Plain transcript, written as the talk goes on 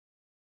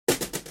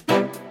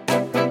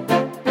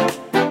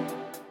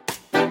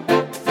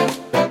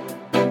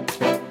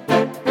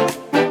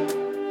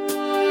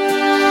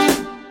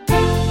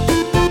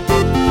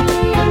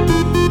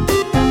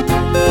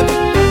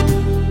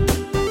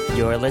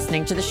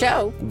to the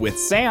show with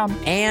Sam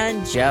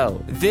and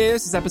Joe.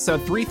 This is episode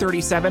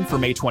 337 for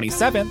May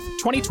 27th,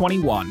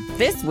 2021.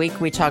 This week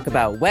we talk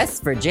about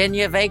West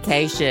Virginia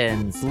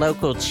vacations,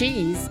 local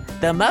cheese,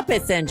 the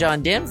Muppets and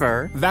John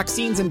Denver,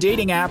 vaccines and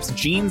dating apps,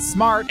 Gene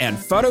Smart, and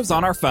photos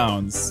on our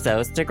phones.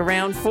 So stick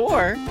around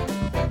for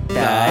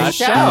the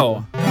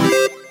show.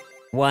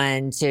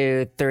 1,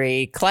 2,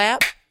 3,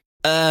 clap.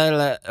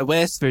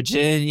 West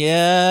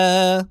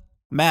Virginia,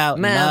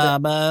 Mountain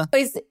Mama.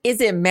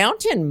 Is it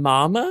Mountain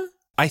Mama?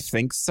 I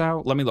think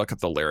so. Let me look at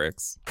the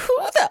lyrics.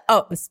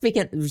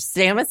 Speaking,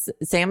 Sam is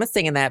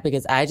singing that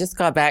because I just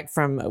got back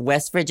from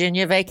West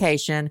Virginia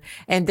vacation,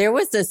 and there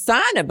was a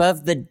sign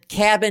above the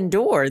cabin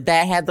door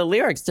that had the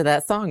lyrics to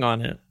that song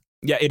on it.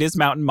 Yeah, it is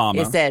Mountain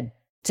Mama. It said,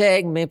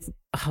 "Take me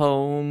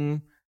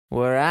home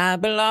where I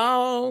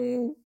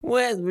belong,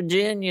 West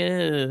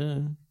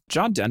Virginia."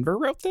 John Denver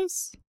wrote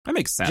this? That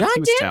makes sense. John He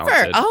was Denver.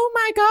 talented. Oh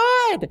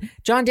my God.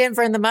 John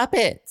Denver and the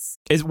Muppets.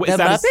 The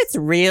Muppets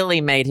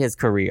really made his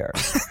career.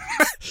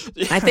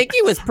 I think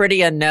he was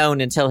pretty unknown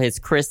until his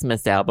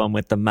Christmas album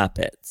with the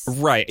Muppets.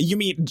 Right. You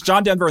mean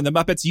John Denver and the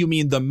Muppets? You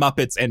mean the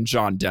Muppets and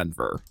John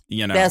Denver,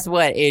 you know? That's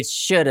what it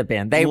should have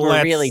been. They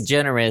were really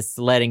generous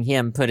letting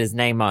him put his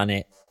name on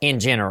it in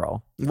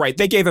general. Right.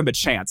 They gave him a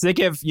chance. They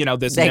give,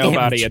 this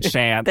nobody a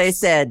chance. They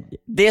said,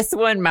 this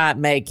one might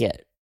make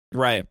it.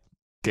 Right.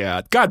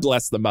 God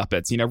bless the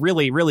Muppets.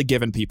 Really, really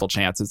giving people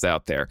chances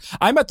out there.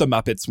 I met the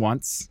Muppets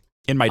once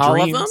in my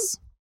dreams.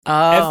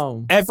 All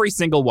of them? Oh. Every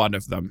single one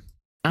of them.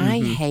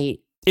 I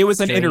hate It was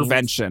an dreams.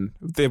 Intervention.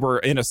 They were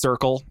in a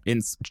circle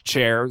in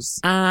chairs.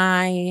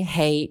 I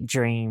hate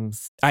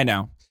dreams. I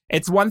know.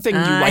 It's one thing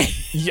you like.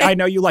 I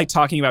know you like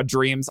talking about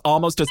dreams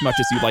almost as much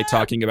as you like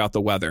talking about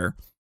the weather.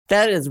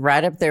 That is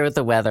right up there with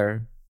the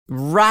weather.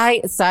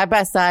 Right side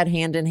by side,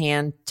 hand in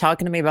hand,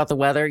 talking to me about the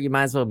weather. You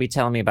might as well be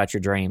telling me about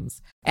your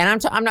dreams.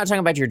 And I'm not talking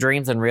about your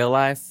dreams in real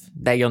life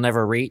that you'll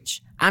never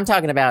reach. I'm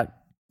talking about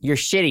your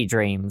shitty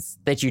dreams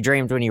that you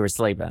dreamed when you were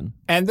sleeping.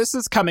 And this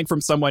is coming from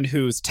someone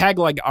whose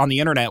tagline on the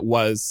internet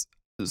was,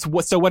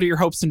 "So what are your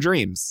hopes and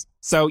dreams?"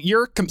 So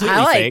you're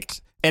completely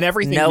fake, and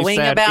everything you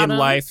said in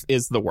life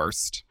is the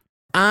worst.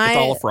 It's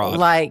all a fraud. I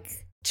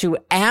like to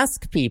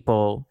ask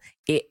people,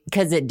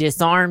 because it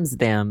disarms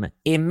them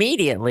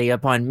immediately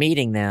upon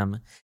meeting them,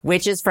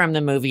 which is from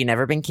the movie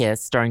Never Been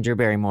Kissed, starring Drew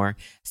Barrymore.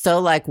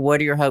 So, what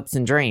are your hopes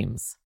and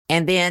dreams?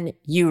 And then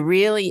you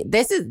really,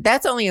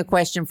 that's only a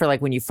question for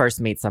when you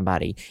first meet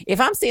somebody. If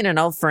I'm seeing an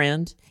old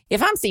friend,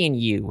 if I'm seeing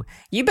you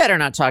better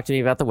not talk to me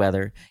about the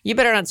weather. You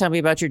better not tell me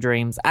about your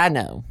dreams. I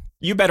know.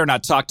 You better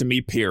not talk to me,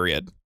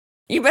 period.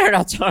 You better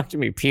not talk to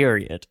me,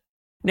 period.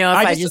 Now,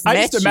 if I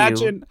just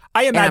imagine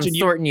I'm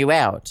sorting you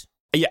out.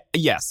 Yeah,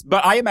 yes,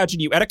 but I imagine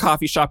you at a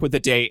coffee shop with a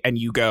date and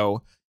you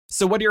go,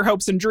 "So what are your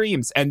hopes and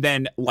dreams?" And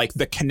then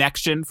the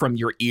connection from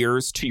your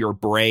ears to your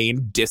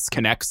brain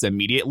disconnects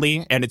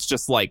immediately. And it's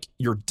just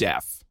you're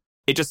deaf.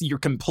 You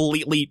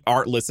completely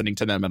aren't listening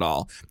to them at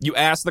all. You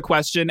ask the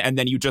question and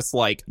then you just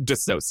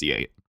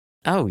dissociate.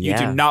 Oh,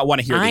 yeah. You do not want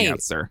to hear the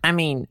answer. I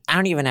mean, I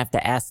don't even have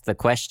to ask the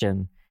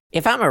question.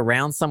 If I'm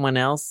around someone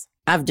else,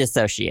 I've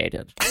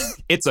dissociated.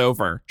 It's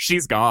over.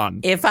 She's gone.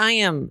 If I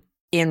am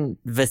in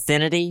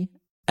vicinity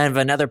of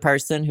another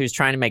person who's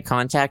trying to make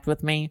contact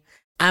with me,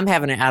 I'm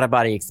having an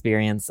out-of-body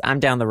experience. I'm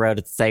down the road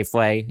at the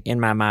Safeway in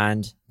my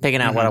mind,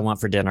 picking out what I want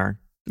for dinner.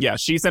 Yeah,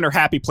 she's in her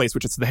happy place,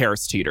 which is the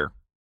Harris Teeter.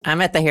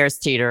 I'm at the Harris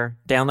Teeter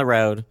down the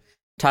road,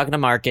 talking to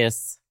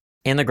Marcus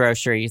in the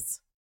groceries.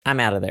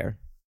 I'm out of there.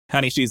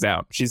 Honey, she's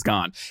out. She's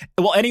gone.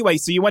 Well, anyway,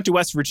 so you went to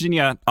West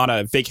Virginia on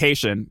a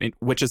vacation,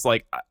 which is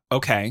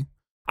okay.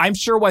 I'm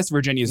sure West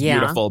Virginia is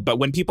beautiful, but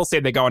when people say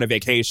they go on a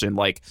vacation,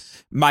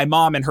 my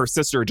mom and her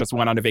sister just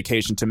went on a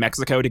vacation to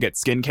Mexico to get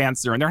skin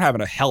cancer, and they're having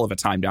a hell of a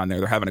time down there.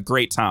 They're having a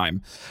great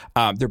time.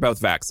 They're both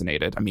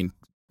vaccinated. I mean,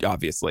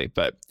 obviously.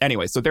 But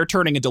anyway, so they're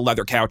turning into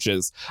leather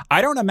couches.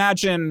 I don't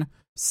imagine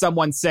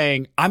someone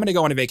saying, "I'm going to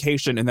go on a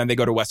vacation," and then they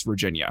go to West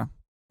Virginia.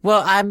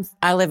 Well,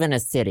 I live in a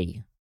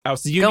city. Oh,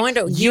 so going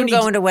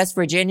to West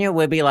Virginia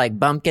would be like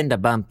bumpkin to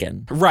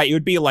bumpkin. Right. It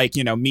would be me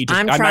just,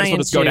 I might as well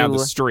just go down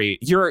the street.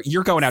 You're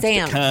going out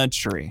Sam, to the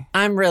country.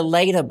 I'm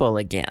relatable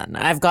again.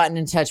 I've gotten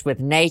in touch with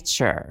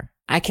nature.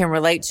 I can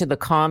relate to the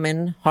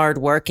common,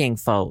 hardworking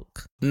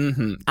folk.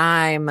 Mm-hmm.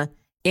 I'm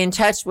in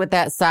touch with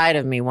that side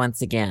of me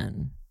once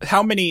again.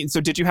 So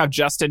did you have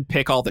Justin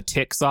pick all the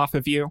ticks off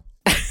of you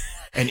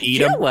and eat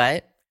them? You know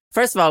what?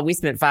 First of all, we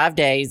spent 5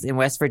 days in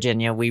West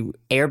Virginia. We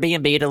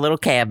Airbnb'd a little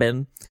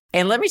cabin.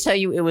 And let me tell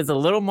you, it was a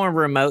little more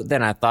remote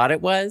than I thought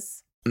it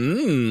was.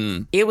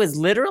 It was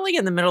literally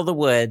in the middle of the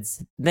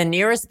woods. The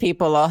nearest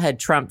people all had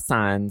Trump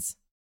signs.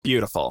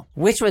 Beautiful.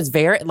 Which was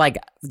very,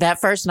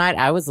 that first night,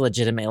 I was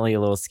legitimately a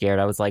little scared.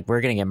 I was like,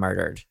 we're going to get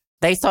murdered.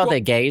 They saw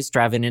the gays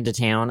driving into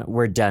town.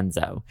 We're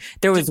donezo.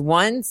 There was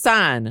one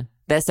sign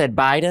that said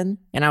Biden,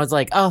 and I was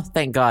like, oh,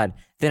 thank God.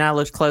 Then I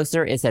looked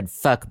closer. It said,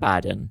 fuck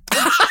Biden.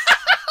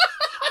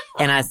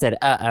 And I said,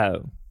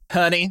 uh-oh.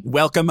 Honey,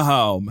 welcome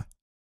home.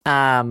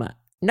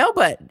 No,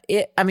 but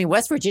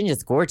West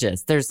Virginia's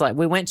gorgeous.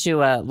 We went to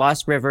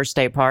Lost River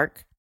State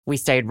Park. We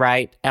stayed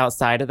right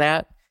outside of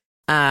that.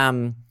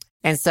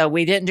 And so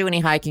we didn't do any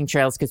hiking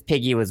trails because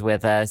Piggy was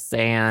with us.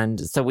 And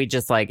so we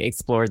just like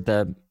explored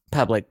the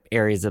public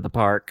areas of the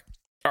park.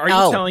 Are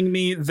you telling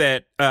me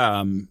that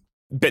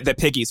that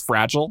Piggy's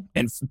fragile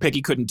and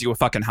Piggy couldn't do a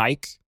fucking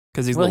hike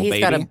because he's a little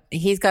baby?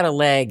 He's got a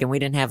leg, and we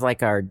didn't have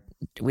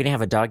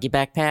a doggy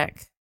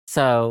backpack.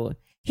 So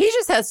he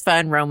just has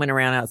fun roaming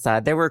around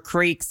outside. There were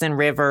creeks and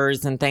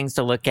rivers and things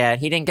to look at.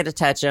 He didn't get to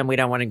touch them. We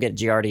don't want to get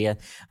Giardia,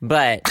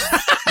 but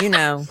you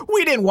know,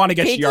 we didn't want to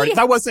get Giardia.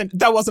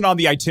 That wasn't on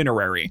the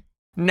itinerary.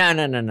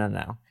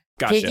 No.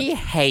 Gotcha. Piggy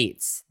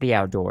hates the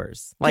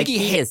outdoors. Like Piggy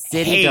he is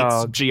city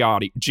dog.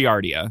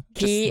 Giardia.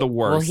 Just the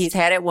worst. Well, he's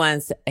had it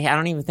once. I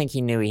don't even think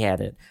he knew he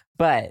had it,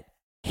 but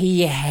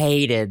he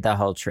hated the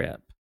whole trip.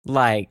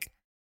 Like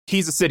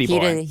he's a city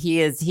boy.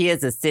 He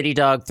is a city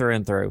dog through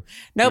and through.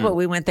 No, but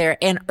we went there,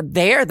 and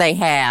there they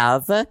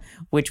have,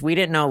 which we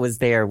didn't know was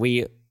there.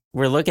 We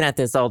were looking at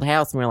this old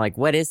house, and we were like,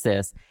 "What is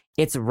this?"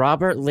 It's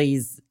Robert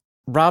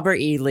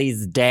E.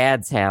 Lee's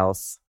dad's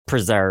house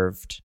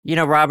preserved. You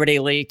know, Robert E.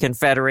 Lee,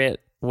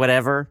 Confederate,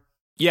 whatever.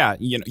 Yeah,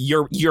 you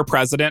know, your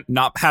president,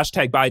 not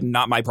hashtag Biden,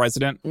 not my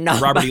president. No,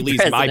 Robert E.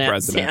 Lee's my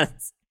president.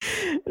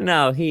 Yes.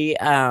 No, he,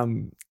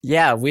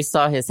 yeah, we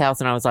saw his house,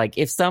 and I was like,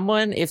 if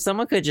someone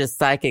could just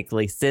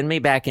psychically send me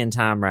back in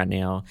time right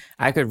now,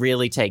 I could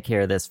really take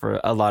care of this for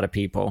a lot of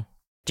people.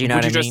 Do you know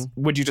what I mean?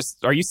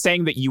 Are you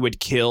saying that you would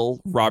kill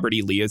Robert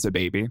E. Lee as a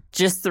baby?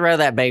 Just throw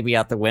that baby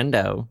out the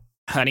window.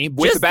 Honey,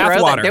 with the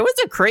bathwater. There was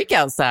a creek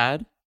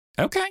outside.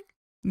 Okay.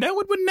 No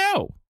one would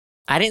know.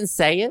 I didn't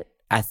say it.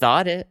 I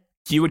thought it.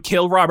 You would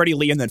kill Robert E.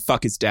 Lee and then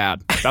fuck his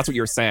dad. That's what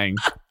you're saying.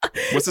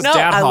 Was his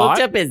dad hot? I looked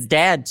up his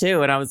dad,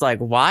 too, and I was like,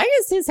 why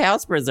is his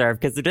house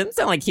preserved? Because it didn't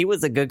sound like he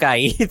was a good guy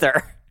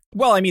either.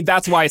 Well, I mean,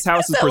 that's why his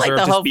house is preserved.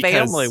 Like the whole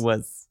family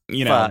was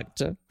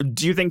fucked.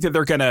 Do you think that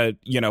they're going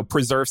to,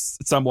 preserve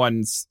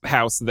someone's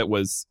house that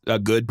was a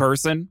good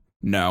person?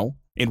 No.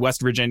 In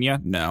West Virginia?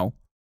 No.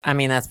 I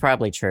mean, that's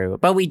probably true.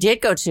 But we did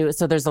go to,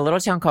 so there's a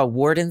little town called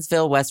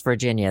Wardensville, West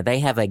Virginia. They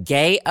have a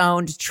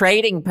gay-owned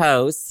trading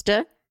post.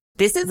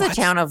 This is a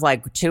town of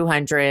like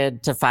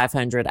 200 to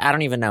 500. I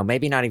don't even know.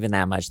 Maybe not even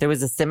that much. There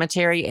was a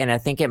cemetery, and I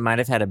think it might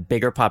have had a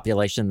bigger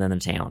population than the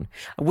town.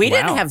 We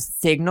didn't have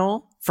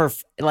signal for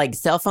like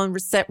cell phone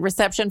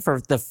reception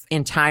for the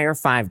entire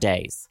 5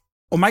 days.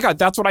 Oh my God.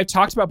 That's what I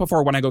talked about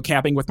before when I go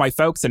camping with my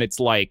folks. And it's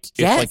like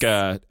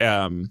a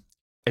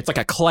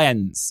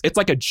cleanse. It's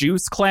like a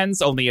juice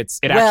cleanse, only it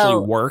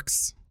actually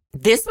works.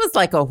 This was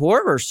like a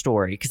horror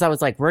story because I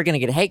was like, we're going to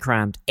get hate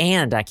crimed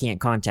and I can't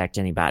contact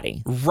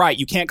anybody. Right.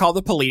 You can't call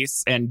the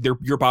police and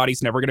your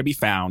body's never going to be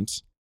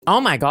found.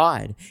 Oh, my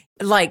God.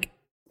 Like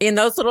in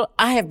those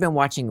I have been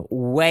watching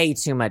way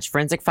too much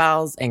Forensic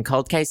Files and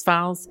Cold Case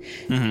Files.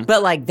 Mm-hmm.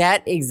 But like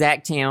that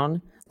exact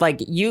town, like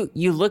you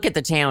look at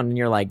the town and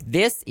you're like,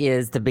 this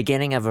is the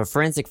beginning of a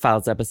Forensic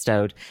Files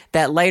episode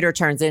that later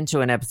turns into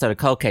an episode of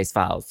Cold Case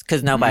Files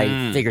because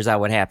nobody figures out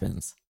what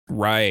happens.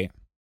 Right.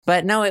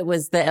 But no, it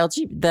was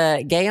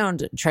the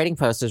gay-owned trading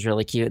post was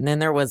really cute. And then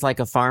there was like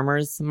a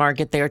farmer's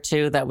market there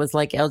too that was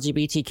like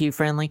LGBTQ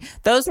friendly.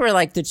 Those were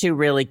like the two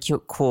really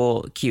cute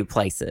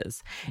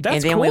places.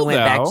 And then we went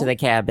back to the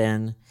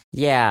cabin.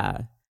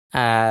 Yeah.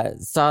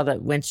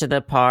 Went to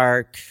the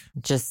park,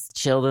 just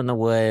chilled in the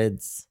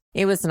woods.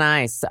 It was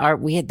nice.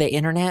 We had the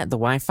internet, the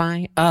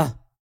Wi-Fi. Oh,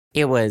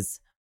 it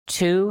was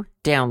 2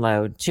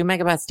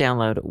 megabytes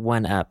download,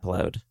 1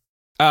 upload.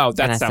 Oh,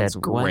 that sounds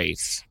great.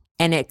 What?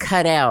 And it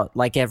cut out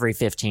like every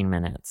 15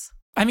 minutes.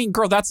 I mean,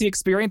 girl, that's the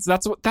experience.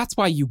 That's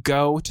why you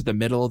go to the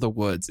middle of the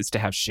woods is to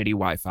have shitty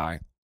Wi-Fi.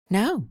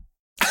 No.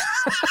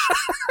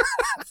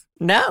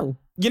 No.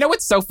 You know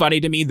what's so funny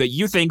to me? That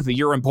you think that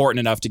you're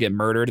important enough to get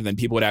murdered and then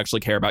people would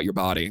actually care about your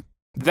body.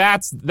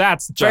 That's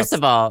just... First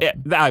of all, it's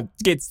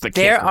the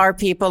there kicker. are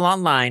people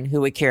online who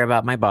would care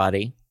about my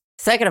body.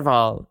 Second of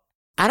all,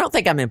 I don't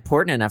think I'm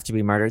important enough to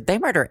be murdered. They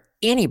murder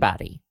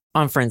anybody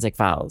on Forensic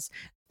Files.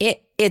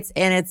 It's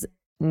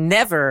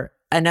never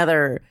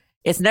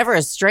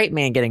a straight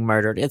man getting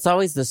murdered. It's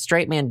always the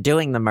straight man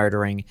doing the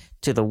murdering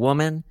to the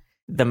woman,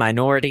 the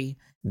minority,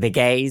 the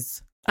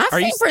gays. I've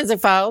seen Forensic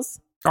Files.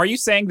 Are you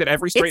saying that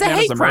every straight man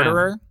is a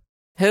murderer?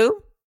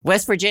 Who?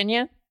 West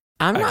Virginia?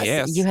 I'm not.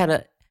 Yes.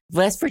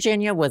 West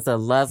Virginia was a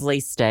lovely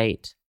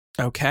state.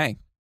 Okay.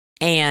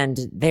 And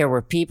there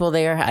were people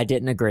there I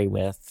didn't agree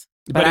with.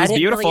 But I didn't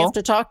beautiful. really have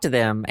to talk to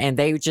them. And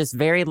they just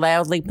very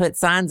loudly put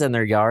signs in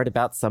their yard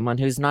about someone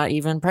who's not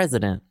even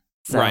president.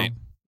 So, right.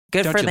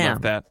 Good Don't for you them.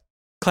 Love that?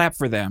 Clap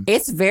for them.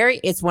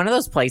 It's one of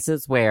those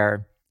places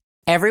where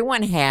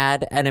everyone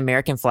had an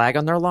American flag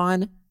on their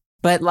lawn,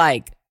 but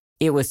like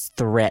it was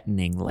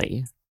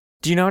threateningly.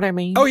 Do you know what I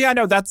mean? Oh yeah,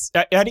 no, that's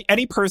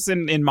any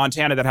person in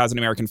Montana that has an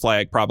American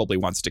flag probably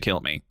wants to kill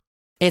me.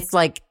 It's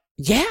like,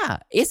 yeah,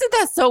 isn't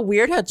that so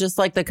weird how just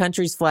like the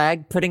country's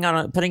flag, putting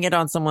it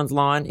on someone's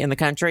lawn in the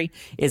country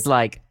is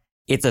like,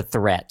 it's a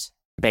threat,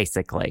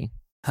 basically.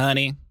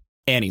 Honey,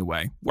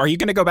 anyway, are you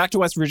going to go back to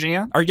West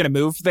Virginia? Are you going to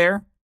move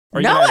there?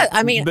 No,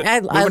 I mean, I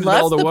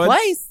love the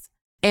place.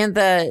 And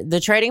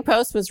the Trading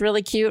Post was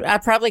really cute.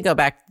 I'd probably go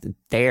back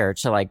there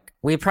to like,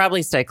 we'd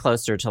probably stay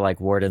closer to like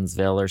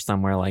Wardensville or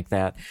somewhere like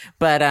that.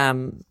 But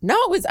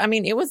no,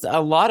 it was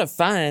a lot of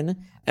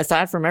fun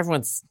aside from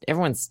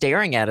everyone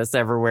staring at us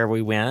everywhere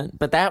we went.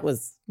 But that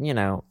was,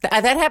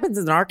 that happens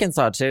in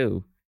Arkansas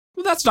too.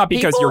 Well, that's not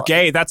because you're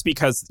gay. That's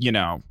because,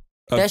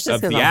 that's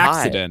just of the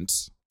accident.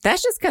 Hot.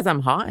 That's just because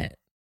I'm hot.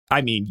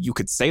 I mean, you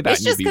could say that.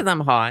 It's just because I'm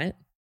hot.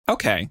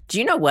 Okay. Do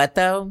you know what,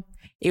 though?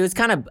 It was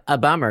kind of a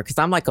bummer because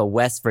I'm like a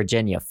West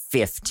Virginia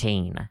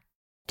 15.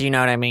 Do you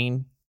know what I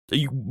mean?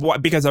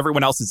 What, because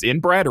everyone else is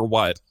inbred or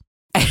what?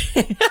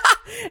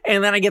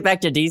 And then I get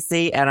back to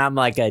DC and I'm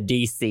like a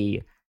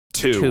DC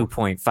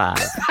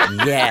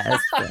 2.5. Yes.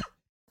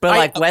 But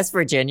like West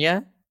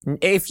Virginia,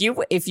 if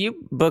you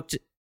booked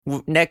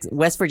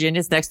West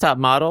Virginia's Next Top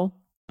Model,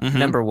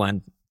 number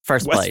one.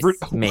 First place,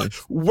 me.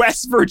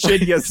 West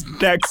Virginia's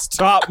Next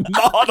Top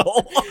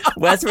Model.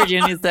 West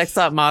Virginia's Next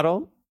Top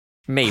Model,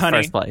 me. Honey,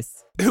 first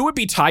place. Who would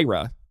be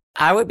Tyra?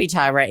 I would be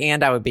Tyra,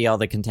 and I would be all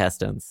the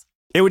contestants.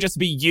 It would just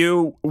be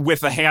you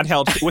with a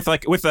handheld, with a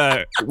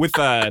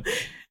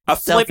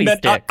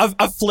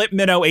flip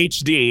Minnow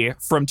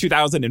HD from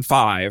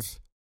 2005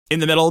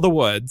 in the middle of the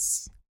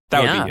woods.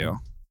 That would be you.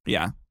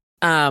 Yeah.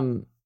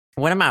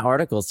 One of my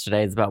articles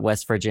today is about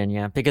West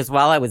Virginia because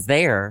while I was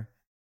there,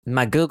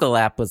 my Google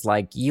app was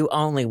like, you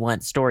only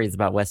want stories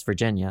about West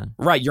Virginia.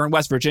 Right. You're in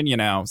West Virginia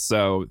now.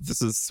 So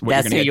this is what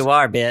That's you're going to who you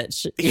are,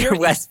 bitch. You're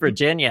West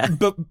Virginia.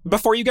 But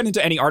before you get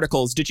into any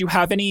articles, did you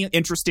have any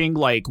interesting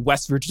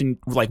West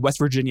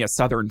Virginia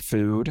Southern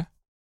food?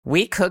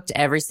 We cooked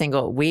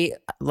we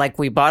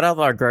bought all of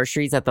our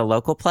groceries at the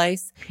local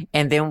place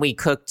and then we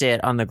cooked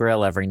it on the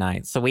grill every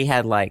night. So we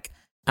had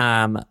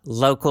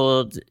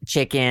local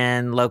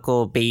chicken,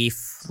 local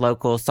beef,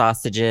 local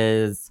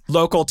sausages,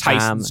 local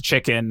Tyson's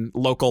chicken,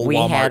 local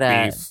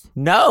Walmart beef.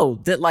 No,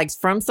 that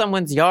from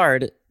someone's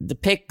yard, the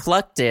pig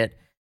plucked it,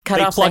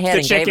 cut off the head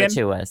and gave it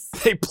to us.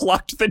 They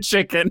plucked the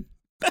chicken.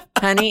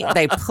 Honey,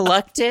 they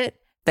plucked it,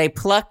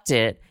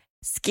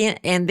 skin,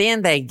 and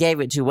then they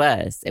gave it to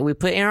us. And we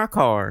put it in our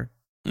car.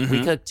 Mm-hmm.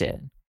 We cooked it.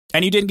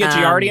 And you didn't get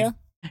Giardia?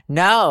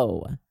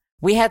 No.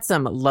 We had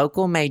some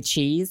local made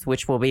cheese,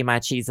 which will be my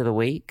cheese of the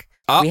week.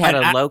 We had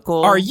a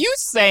local... Are you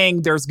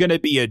saying there's going to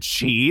be a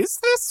cheese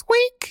this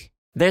week?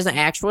 There's an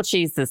actual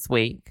cheese this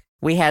week.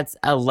 We had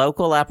a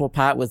local apple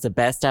pie. It was the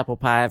best apple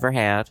pie I ever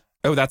had.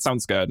 Oh, that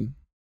sounds good.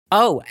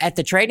 Oh, at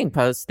the Trading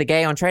Post, the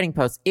Gay on Trading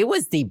Post, it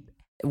was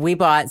we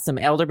bought some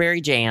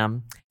elderberry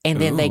jam, and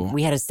then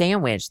we had a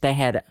sandwich. They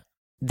had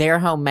their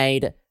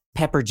homemade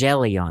pepper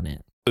jelly on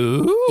it.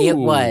 Ooh. It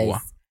was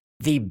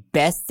the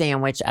best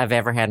sandwich I've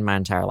ever had in my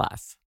entire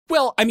life.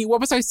 Well, I mean, what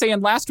was I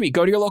saying last week?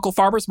 Go to your local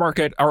farmer's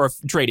market or a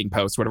Trading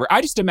Post, whatever. I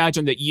just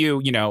imagine that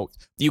you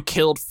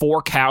killed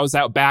 4 cows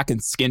out back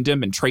and skinned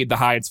them and trade the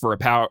hides for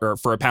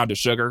a pound of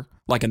sugar,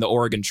 like in the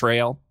Oregon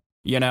Trail,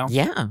 Yeah.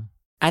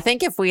 I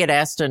think if we had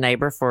asked a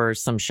neighbor for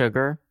some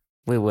sugar,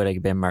 we would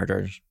have been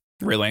murdered.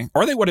 Really?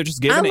 Or they would have just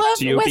given it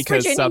to you West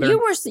because Virginia. Southern...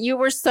 You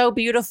were so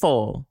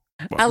beautiful.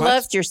 I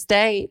loved your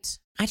state.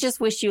 I just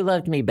wish you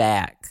loved me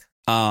back.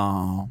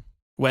 Oh.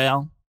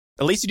 Well,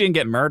 at least you didn't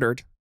get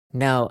murdered.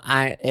 No,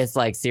 it's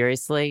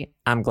seriously,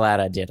 I'm glad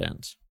I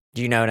didn't.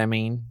 Do you know what I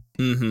mean?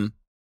 Mm-hmm.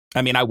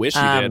 I mean, I wish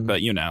you did, but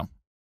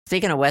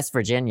Speaking of West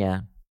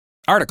Virginia.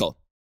 Article.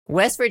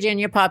 West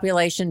Virginia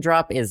population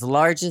drop is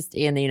largest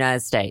in the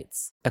United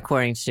States,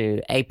 according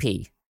to AP.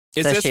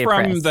 Is this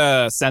from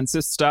the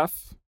census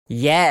stuff?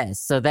 Yes.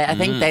 So I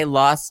think they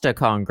lost a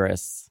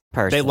Congress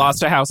person. They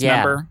lost a House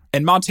member.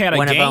 And Montana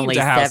gained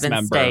a House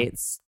member.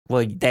 States.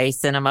 Well, they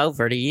sent them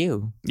over to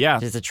you. Yeah.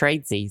 As a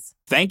tradesies.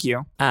 Thank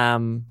you.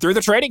 Through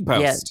the Trading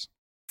Post. Yeah.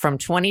 From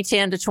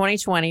 2010 to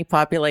 2020,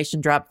 population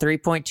dropped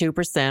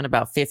 3.2%,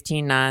 about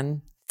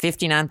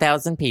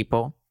 59,000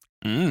 people.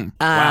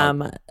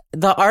 Wow.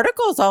 The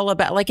article is all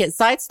about, it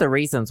cites the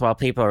reasons why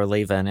people are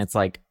leaving. It's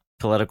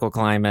political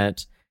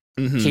climate,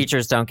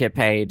 teachers don't get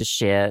paid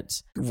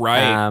shit.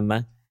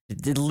 Right.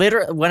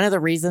 Literally, one of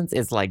the reasons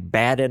is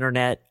bad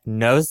internet,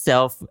 no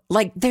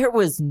there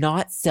was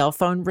not cell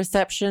phone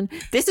reception.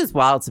 This is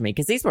wild to me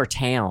because these were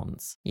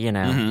towns,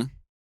 no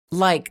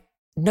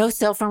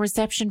cell phone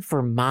reception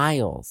for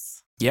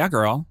miles. Yeah,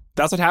 girl.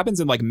 That's what happens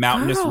in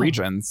mountainous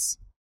regions.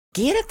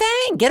 Get a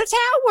thing. Get a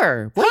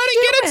tower.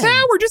 Honey, get a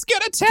tower. Just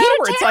get a tower.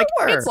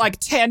 It's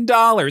like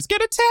 $10.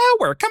 Get a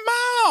tower. Come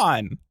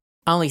on.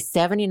 Only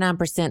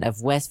 79%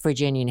 of West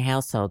Virginian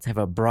households have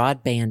a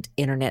broadband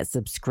internet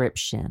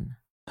subscription.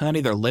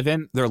 Honey, they're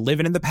living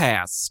in the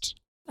past.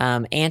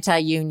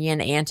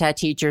 Anti-union,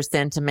 anti-teacher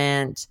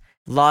sentiment,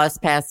 laws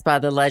passed by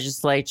the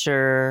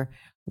legislature,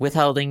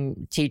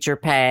 withholding teacher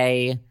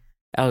pay.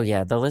 Oh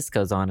yeah, the list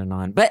goes on and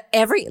on. But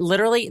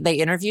literally, they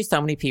interview so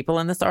many people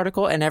in this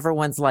article, and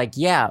everyone's like,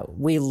 yeah,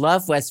 we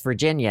love West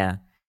Virginia.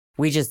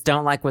 We just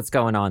don't like what's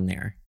going on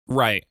there.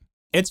 Right.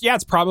 It's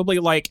probably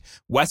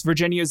West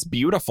Virginia is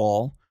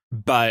beautiful,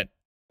 but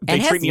they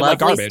treat me like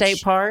garbage.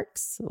 State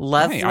parks,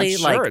 lovely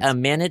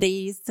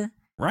amenities.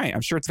 Right,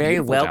 I'm sure it's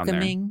very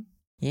welcoming.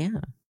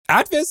 Yeah,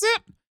 I'd visit.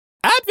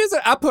 I'd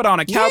visit. I put on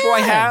a cowboy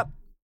Yeah. hat.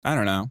 I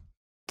don't know.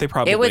 They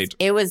probably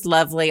It was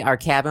lovely. Our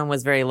cabin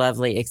was very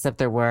lovely, except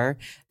there were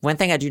one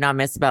thing I do not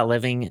miss about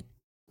living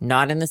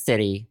not in the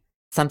city.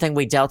 Something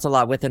we dealt a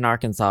lot with in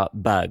Arkansas: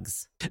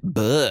 bugs.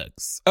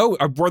 bugs. Oh,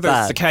 were there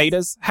Bugs.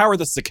 cicadas? How are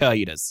the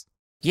cicadas?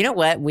 You know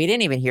what? We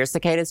didn't even hear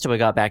cicadas till we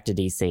got back to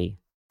DC.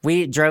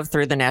 We drove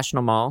through the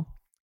National Mall,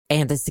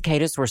 and the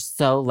cicadas were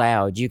so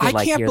loud you could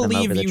I can't hear them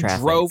believe over the you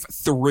traffic. drove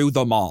through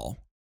the mall.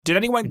 Did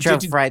anyone Drove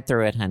did you- right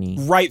through it, honey.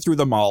 right through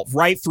the mall,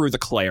 right through the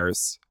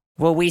Claire's?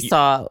 Well, we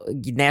saw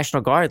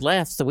National Guard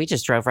left, so we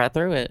just drove right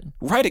through it.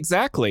 Right,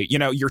 exactly. You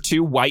know, you're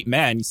two white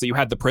men, so you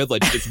had the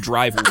privilege to just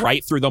drive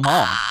right through the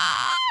mall.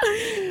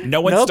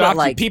 No one No, but, stopped.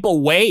 like-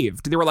 People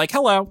waved. They were like,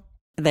 "Hello."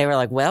 They were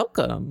like,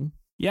 welcome.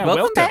 Yeah,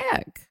 welcome welcome.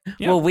 back.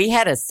 Yeah. Well, we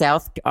had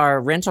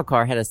our rental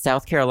car had a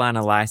South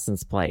Carolina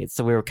license plate,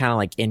 so we were kind of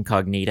like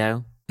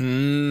incognito.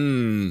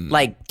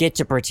 Like, get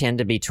to pretend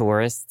to be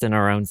tourists in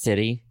our own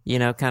city,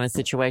 kind of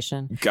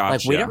situation. Gotcha.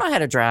 Like, we don't know how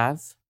to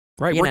drive.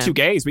 Right, you we're know. two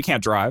gays. We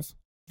can't drive.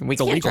 We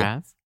It's can't illegal.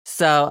 drive.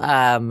 So,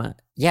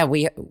 yeah,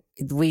 we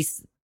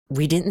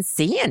didn't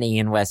see any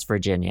in West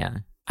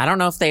Virginia. I don't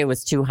know if it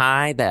was too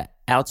high, the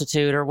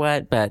altitude or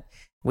what, but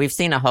we've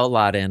seen a whole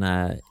lot in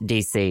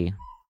DC.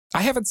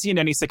 I haven't seen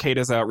any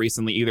cicadas out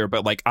recently either,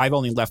 but like I've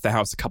only left the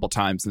house a couple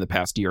times in the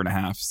past year and a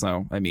half.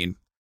 So I mean,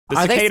 the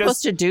Are cicadas. they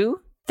supposed to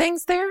do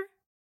things there?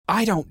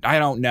 I don't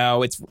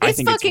know. I think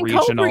it's fucking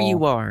regional. cold where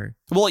you are.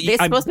 Well,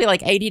 It's supposed to be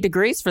like 80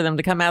 degrees for them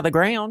to come out of the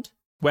ground.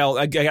 well,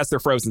 I guess they're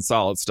frozen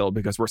solid still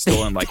because we're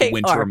still in like They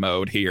winter are.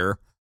 mode here,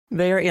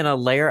 They're in a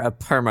layer of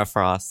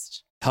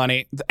permafrost.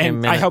 honey. And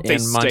In I hope they in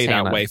stay that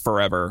Montana. way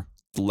forever.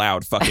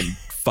 Loud fucking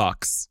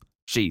fucks.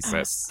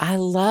 Jesus. I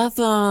love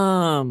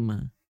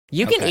them.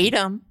 You can Okay. eat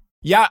them.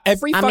 Yeah,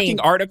 every I fucking mean-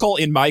 article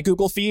in my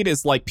Google feed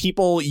is like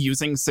people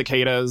using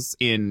cicadas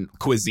in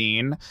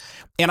cuisine.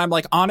 And I'm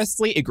like,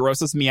 honestly, it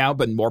grosses me out,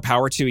 but more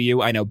power to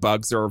you. I know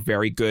bugs are a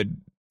very good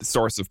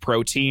source of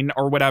protein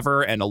or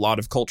whatever, and a lot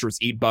of cultures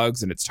eat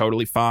bugs and it's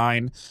totally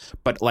fine.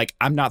 But like,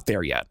 I'm not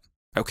there yet.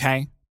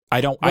 Okay? I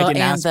Well, didn't and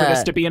ask for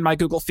this to be in my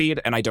Google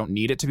feed, and I don't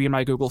need it to be in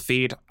my Google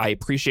feed. I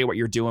appreciate what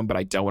you're doing, but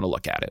I don't want to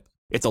look at it.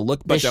 It's a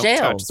look but The don't touch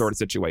shells. sort of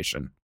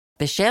situation.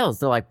 The shells,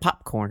 they're like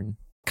popcorn.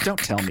 Don't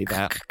tell me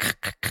that.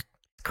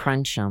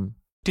 Crunch them.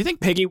 Does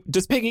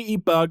Piggy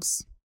eat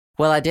bugs?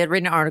 Well, I did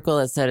read an article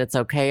that said it's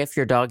okay if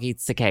your dog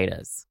eats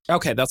cicadas.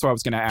 Okay, that's what I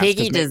was going to ask.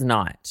 Piggy 'cause does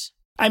not.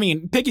 I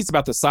mean, Piggy's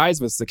about the size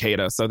of a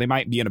cicada, so they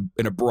might be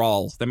in a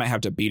brawl. They might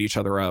have to beat each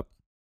other up.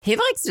 He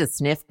likes to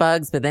sniff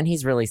bugs, but then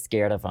he's really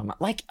scared of them.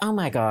 Like, oh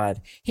my God,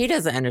 he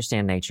doesn't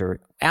understand nature.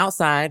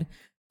 Outside,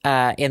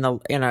 in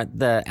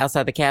the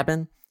outside the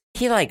cabin,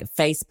 he like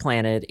face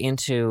planted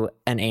into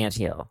an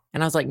anthill,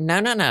 and I was like,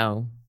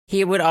 no.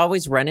 He would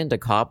always run into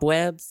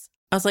cobwebs.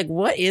 I was like,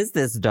 what is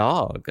this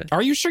dog?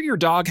 Are you sure your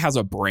dog has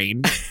a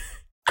brain?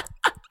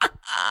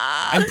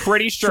 I'm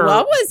pretty sure.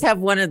 Chihuahuas have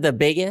one of the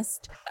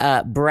biggest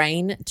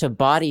brain to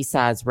body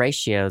size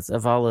ratios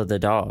of all of the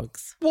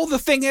dogs. Well, the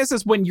thing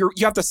is when you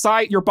have the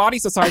size, your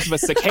body's the size of a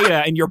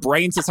cicada and your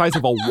brain's the size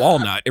of a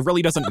walnut. It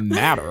really doesn't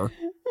matter.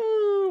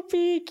 Oh,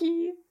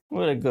 Piggy.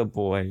 What a good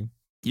boy.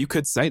 You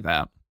could say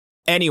that.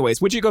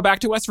 Anyways, would you go back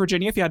to West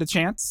Virginia if you had a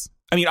chance?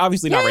 I mean,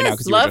 obviously not right now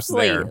because you were just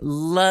there.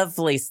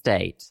 Lovely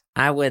state.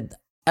 I would.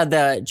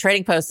 The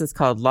trading post is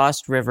called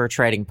Lost River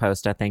Trading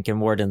Post, I think, in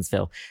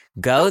Wardensville.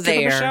 Go Give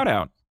there. them a shout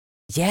out.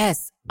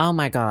 Yes. Oh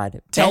my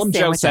God. Tell Best them Joe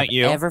sandwich sent I've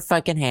you. Ever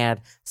fucking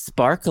had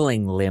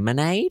sparkling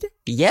lemonade?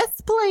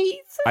 Yes,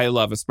 please. I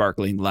love a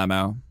sparkling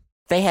lemo.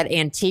 They had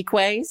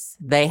antiques.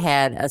 They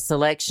had a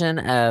selection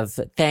of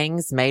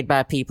things made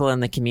by people in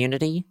the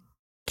community,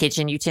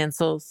 kitchen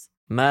utensils,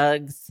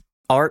 mugs,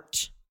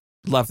 art.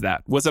 Love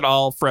that. Was it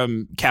all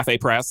from Cafe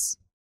Press?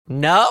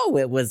 No,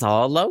 it was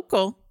all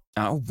local.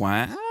 Oh,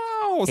 wow.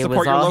 It Support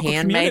was your all local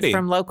handmade community.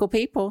 from local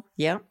people.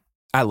 Yeah.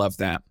 I love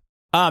that.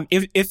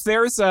 If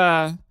there's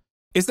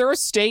is there a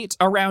state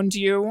around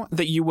you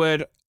that you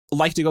would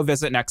like to go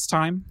visit next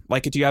time?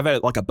 Like, do you have a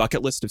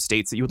bucket list of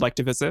states that you would like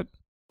to visit?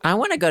 I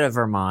want to go to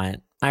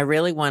Vermont. I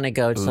really want to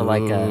go to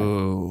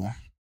Ooh.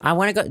 I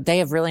want to go. They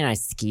have really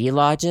nice ski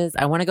lodges.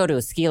 I want to go to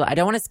a ski lodge. I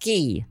don't want to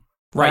ski.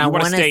 Right, but you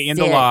want to wanna stay in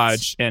the sit,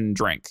 lodge and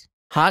drink.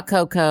 Hot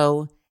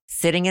cocoa,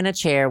 sitting in a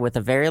chair with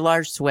a very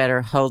large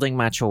sweater holding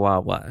my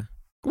chihuahua.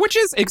 Which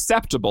is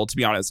acceptable, to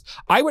be honest.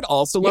 I would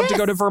also love to Yes.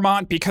 go to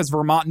Vermont because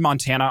Vermont and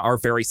Montana are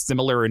very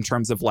similar in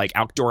terms of like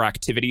outdoor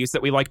activities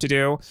that we like to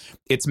do.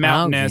 It's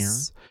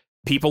mountainous.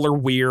 People are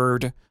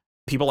weird.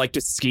 People like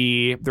to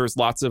ski. There's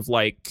lots of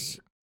like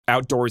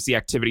outdoorsy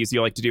activities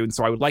you like to do. And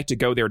so I would like to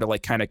go there to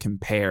like kind of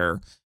compare.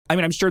 I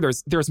mean, I'm sure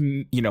there's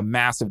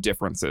massive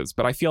differences,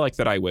 but I feel like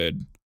that I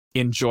would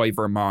enjoy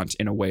Vermont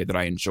in a way that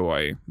I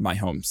enjoy my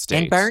home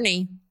state.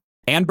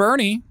 And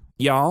Bernie,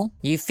 y'all.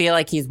 you feel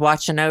like he's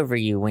watching over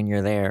you when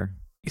you're there.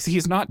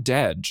 He's not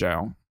dead,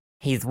 Joe.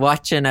 He's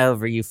watching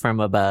over you from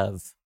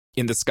above.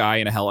 In the sky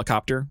in a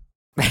helicopter,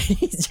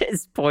 He's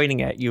just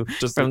pointing at you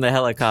just from the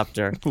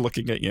helicopter.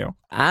 looking at you.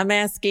 I'm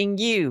asking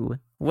you,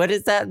 what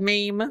is that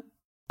meme?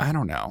 I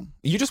don't know.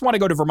 You just want to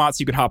go to Vermont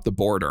so you can hop the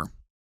border.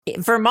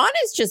 Vermont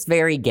is just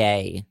very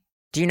gay.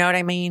 Do you know what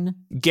I mean?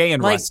 Gay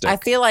and like, rustic. I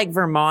feel like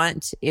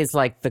Vermont is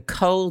like the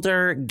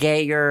colder,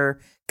 gayer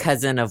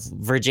cousin of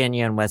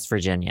Virginia and West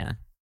Virginia.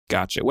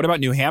 Gotcha. What about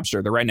New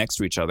Hampshire? They're right next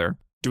to each other.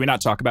 Do we not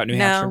talk about New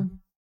Hampshire?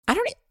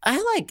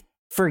 I like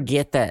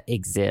forget that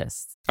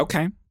exists.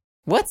 Okay.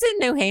 What's in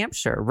New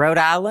Hampshire? Rhode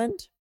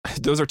Island?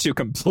 Those are two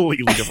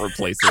completely different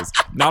places,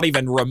 not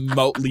even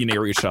remotely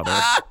near each other.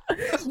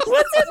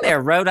 What's in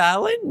there? Rhode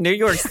Island? New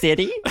York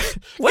City?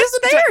 What's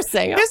there,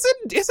 Sam?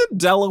 Isn't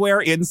Delaware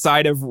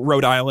inside of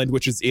Rhode Island,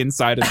 which is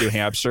inside of New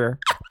Hampshire?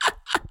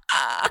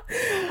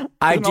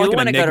 I do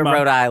want to go to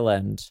Rhode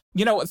Island.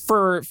 You know,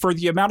 for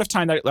the amount of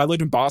time that I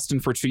lived in Boston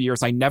for 2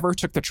 years, I never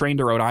took the train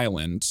to Rhode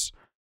Island,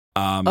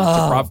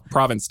 to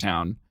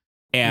Provincetown.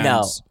 And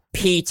no,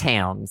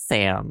 P-Town,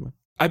 Sam.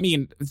 I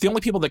mean, the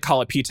only people that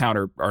call it P-Town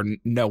are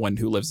no one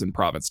who lives in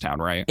Provincetown,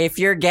 right? If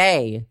you're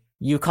gay,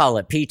 you call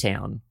it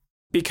P-Town.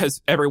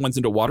 Because everyone's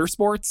into water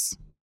sports?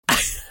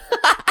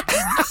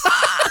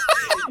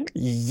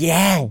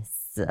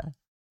 Yes.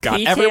 God,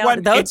 P-Town,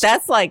 everyone...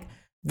 that's like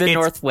the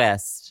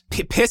Northwest.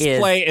 Piss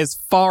play as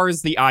far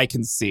as the eye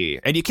can see.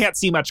 And you can't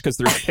see much because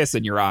there's piss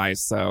in your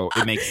eyes, so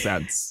it makes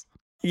sense.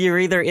 You're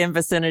either in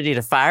vicinity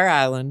to Fire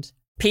Island,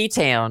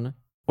 P-Town,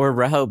 or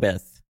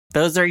Rehoboth.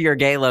 Those are your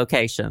gay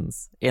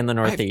locations in the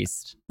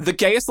Northeast. The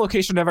gayest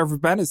location I've ever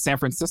been is San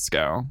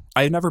Francisco.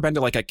 I've never been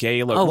to like a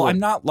gay location. Well, I'm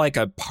not like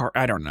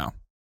I don't know.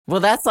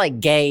 Well, that's like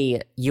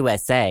gay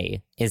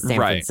USA is San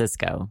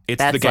Francisco.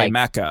 It's the gay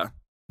Mecca.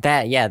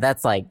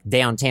 That's like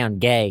downtown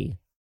gay.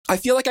 I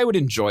feel like I would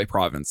enjoy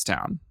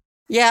Provincetown.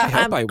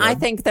 Yeah, I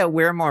think that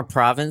we're more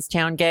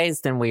Provincetown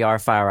gays than we are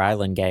Fire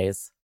Island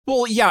gays.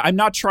 Well, yeah, I'm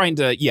not trying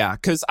to,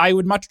 because I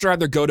would much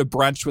rather go to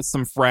brunch with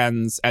some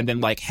friends and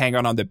then, like, hang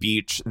out on the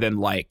beach than,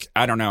 like,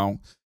 I don't know,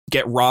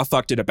 get raw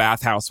fucked at a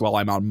bathhouse while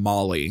I'm on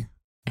Molly.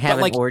 Have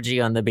an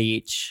orgy on the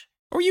beach.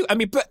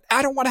 But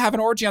I don't want to have an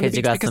orgy on the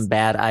beach because you got some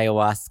bad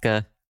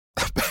ayahuasca.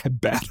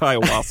 Bad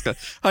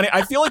ayahuasca. Honey,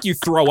 I feel like you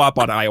throw up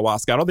on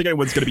ayahuasca. I don't think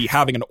anyone's going to be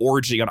having an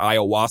orgy on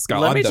ayahuasca.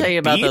 Let me tell you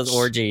about those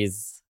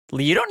orgies.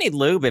 You don't need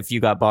lube if you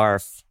got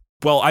barf.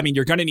 Well, I mean,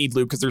 you're going to need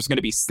lube because there's going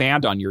to be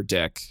sand on your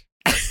dick.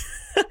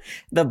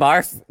 The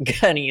barf,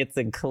 Gunny, it's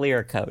a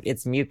clear coat.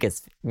 It's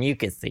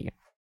mucusy.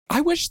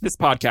 I wish this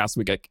podcast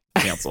would get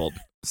canceled.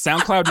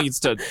 SoundCloud needs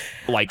to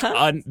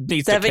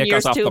kick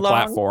us off the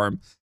platform.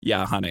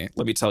 Yeah, honey,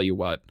 let me tell you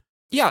what.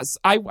 Yes,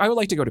 I would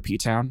like to go to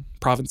P-Town,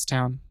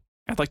 Provincetown.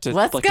 I'd like to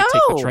to take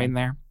the train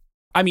there.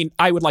 I mean,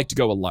 I would like to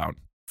go alone.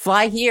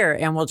 Fly here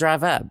and we'll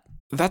drive up.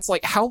 That's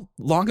like, how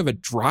long of a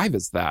drive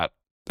is that?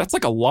 That's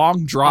like a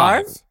long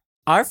drive.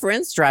 Our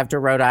friends drive to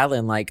Rhode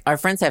Island. Like, our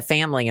friends have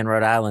family in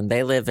Rhode Island.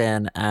 They live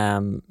in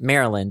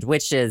Maryland,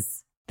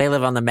 they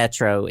live on the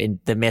metro, in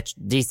the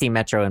DC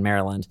Metro in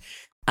Maryland.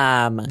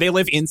 They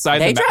live inside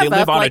they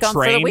live on a train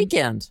for the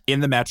weekend. In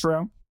the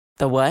metro?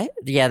 The what?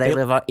 Yeah, they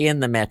live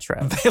in the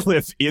metro. They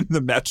live in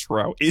the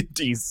metro in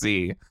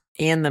DC.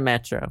 In the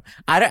metro.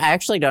 I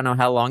actually don't know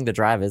how long the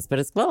drive is, but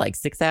it's like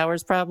 6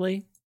 hours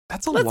probably.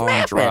 That's a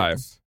long drive.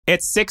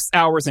 It's 6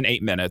 hours and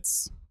 8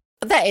 minutes.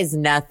 That is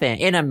nothing.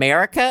 In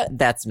America,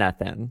 that's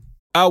nothing.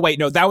 Oh, wait,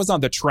 no, that was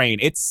on the train.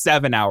 It's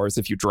 7 hours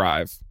if you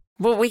drive.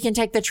 Well, we can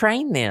take the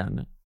train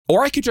then.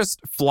 Or I could just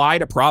fly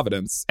to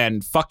Providence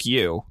and fuck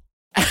you.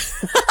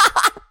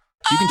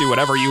 You can do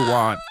whatever you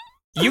want.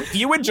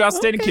 You and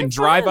Justin can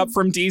drive up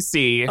from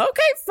DC.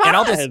 Okay, fine.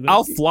 And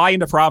I'll fly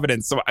into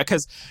Providence. So,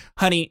 because,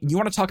 honey, you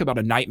want to talk about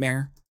a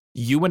nightmare?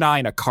 You and I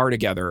in a car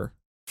together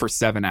for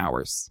 7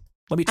 hours.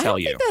 Let me tell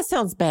you. I don't think that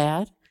sounds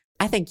bad.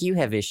 I think you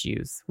have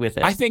issues with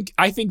it. I think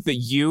that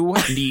you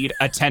need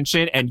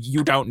attention, and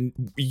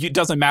it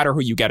doesn't matter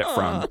who you get it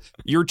from.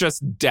 You're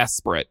just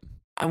desperate.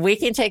 We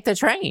can take the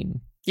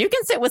train. You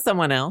can sit with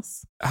someone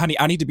else. Honey,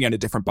 I need to be on a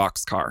different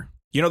boxcar.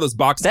 You know those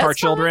boxcar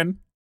children?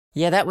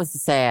 Yeah, that was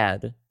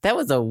sad. That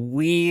was a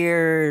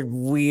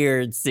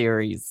weird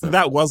series.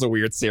 That was a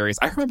weird series.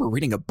 I remember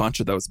reading a bunch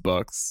of those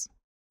books.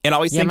 And I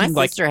was thinking,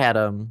 my sister had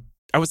them.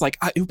 I was like,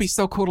 it would be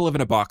so cool to live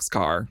in a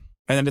boxcar.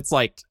 And then it's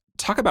like,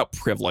 talk about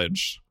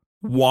privilege.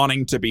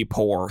 Wanting to be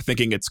poor,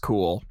 thinking it's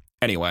cool.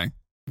 Anyway.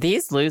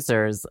 These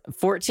losers,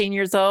 14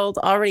 years old,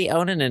 already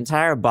own an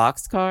entire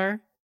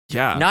boxcar?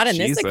 Yeah. Not in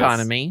this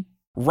economy.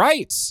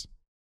 Right.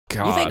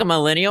 God. You think a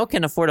millennial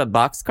can afford a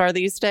boxcar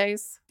these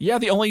days? Yeah,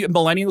 the only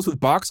millennials with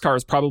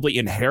boxcars probably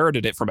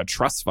inherited it from a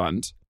trust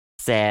fund.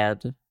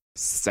 Sad.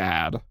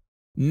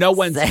 No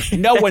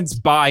one's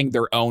buying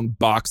their own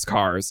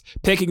boxcars,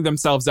 picking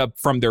themselves up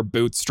from their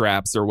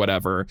bootstraps or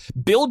whatever.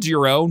 Build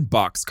your own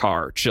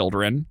boxcar,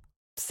 children.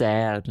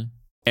 Sad.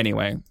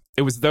 Anyway,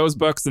 it was those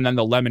books and then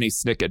the Lemony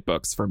Snicket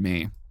books for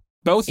me.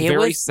 Both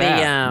very sad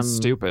and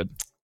stupid.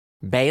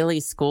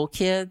 Bailey School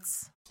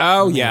Kids.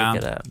 Oh,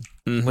 yeah.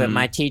 Mm-hmm. With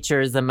My Teacher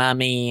is a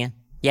Mummy.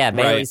 Yeah,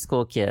 Bailey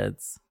School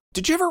Kids.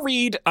 Did you ever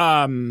read,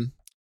 there's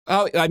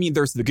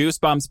the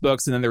Goosebumps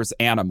books and then there's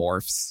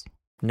Animorphs.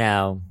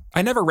 No.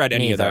 I never read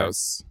any of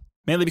those.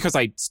 Mainly because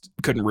I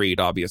couldn't read,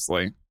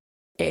 obviously.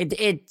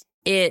 It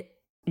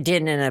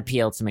didn't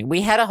appeal to me.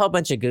 We had a whole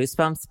bunch of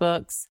Goosebumps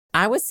books.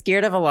 I was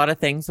scared of a lot of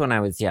things when I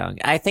was young.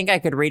 I think I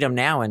could read them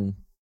now and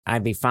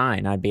I'd be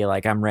fine. I'd be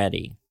like, I'm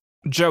ready.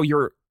 Joe,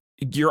 you're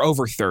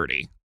over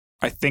 30.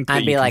 I think that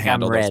I'd be you like, can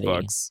handle I'm those ready.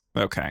 books.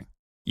 Okay.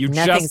 You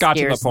Nothing just got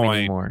to the scares me point.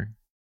 anymore.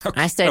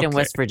 Okay. I stayed in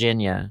West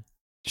Virginia.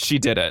 She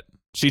did it.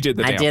 She did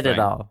the damn I did thing. it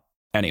all.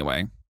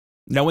 Anyway,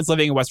 no one's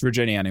living in West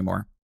Virginia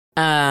anymore.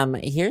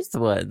 Here's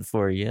one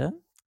for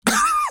you.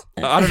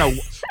 I don't know.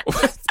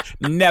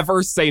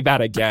 Never say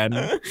that again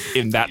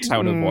in that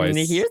tone of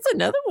voice. Here's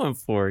another one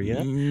for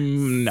you.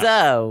 No.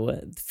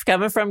 So,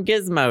 coming from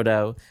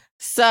Gizmodo.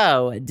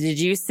 So, did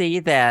you see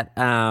that?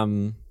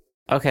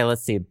 Okay,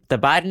 let's see. The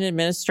Biden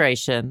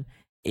administration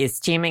is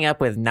teaming up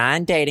with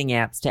 9 dating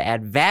apps to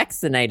add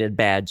vaccinated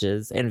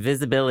badges and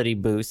visibility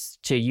boosts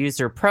to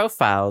user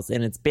profiles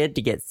in its bid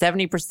to get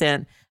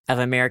 70% of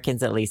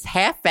Americans at least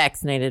half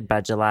vaccinated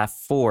by July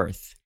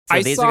 4th.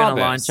 So these are going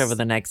to launch over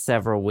the next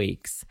several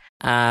weeks.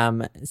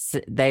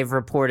 They've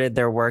reported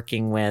they're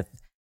working with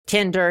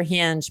Tinder,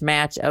 Hinge,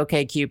 Match,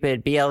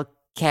 OkCupid,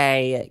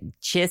 BLK,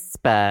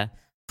 Chispa,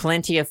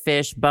 Plenty of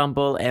Fish,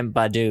 Bumble, and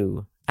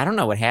Badoo. I don't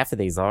know what half of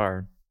these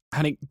are.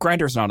 Honey,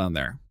 Grindr's not on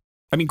there.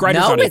 I mean, Grindr's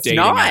not a dating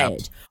app.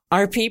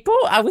 Are people?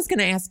 I was going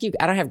to ask you.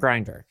 I don't have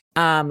Grindr.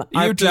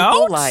 You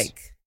don't?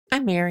 Like,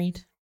 I'm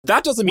married.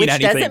 That doesn't mean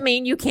anything. Which doesn't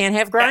mean you can't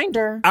have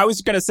Grindr. I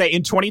was going to say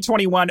in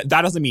 2021,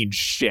 that doesn't mean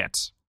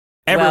shit.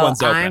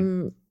 Everyone's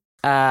open.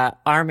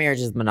 Our marriage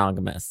is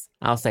monogamous.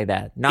 I'll say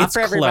that. Not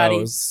for everybody,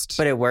 closed.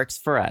 but it works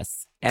for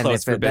us. And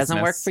Closed if it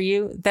doesn't work for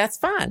you, that's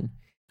fine.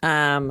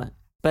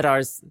 But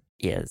ours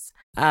is.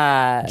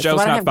 Joe's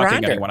not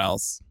fucking anyone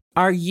else.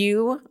 Are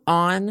you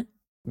on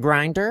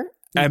Grindr?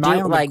 Am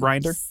I on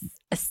Grindr?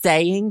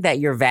 Saying that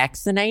you're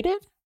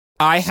vaccinated?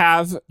 I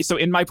have. So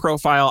in my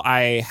profile,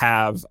 I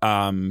have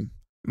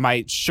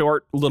my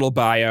short little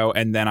bio,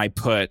 and then I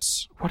put,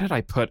 what did I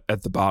put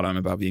at the bottom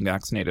about being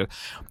vaccinated?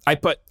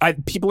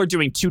 People are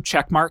doing 2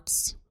 check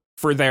marks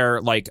for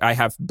their, like, I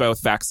have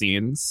both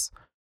vaccines.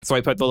 So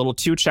I put the little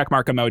 2 check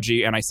mark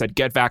emoji, and I said,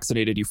 get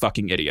vaccinated, you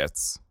fucking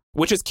idiots.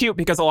 Which is cute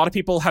because a lot of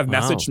people have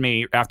messaged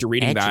me after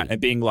reading that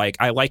and being like,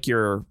 I like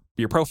your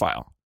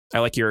profile. I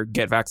like your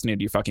get vaccinated,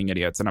 you fucking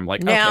idiots. And I'm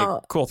like, okay,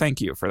 cool.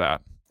 Thank you for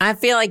that. I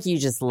feel like you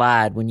just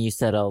lied when you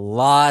said a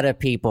lot of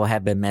people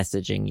have been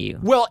messaging you.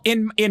 Well,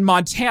 in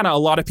Montana, a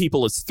lot of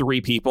people is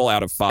 3 people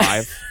out of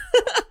 5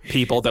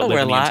 people that live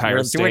in the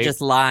entire state. We're just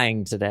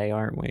lying today,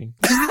 aren't we?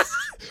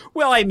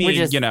 Well, I mean,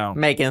 we're just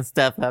making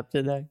stuff up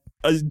today.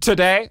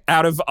 Today,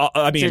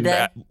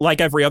 like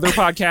every other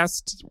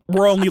podcast,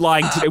 we're only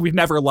lying today. We've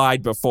never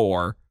lied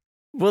before.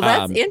 Well,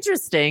 that's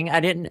interesting.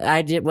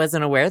 I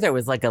wasn't aware there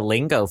was like a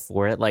lingo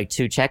for it, like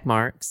 2 check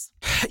marks.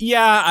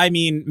 Yeah, I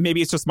mean,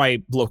 maybe it's just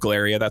my local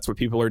area. That's what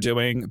people are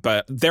doing.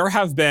 But there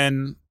have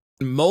been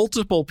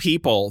multiple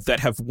people that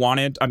have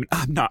wanted, I'm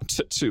not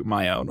to toot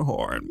my own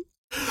horn,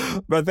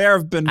 but there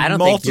have been multiple. I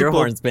don't think your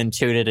horn's been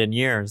tooted in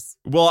years.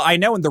 Well, I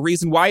know. And the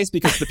reason why is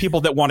because the people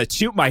that want to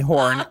toot my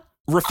horn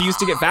refuse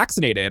to get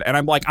vaccinated. And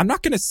I'm like, I'm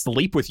not going to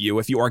sleep with you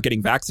if you aren't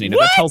getting vaccinated.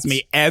 What? That tells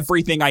me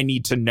everything I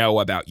need to know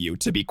about you,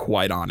 to be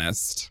quite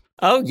honest.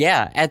 Oh,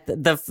 yeah. At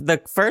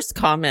the first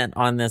comment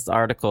on this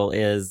article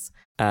is,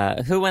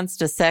 who wants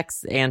to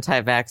sex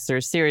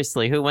anti-vaxxers?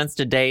 Seriously, who wants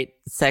to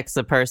sex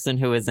a person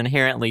who is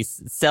inherently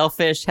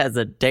selfish, has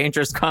a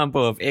dangerous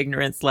combo of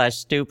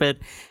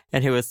ignorant/stupid,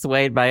 and who is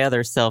swayed by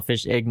other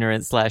selfish,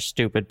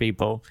 ignorant/stupid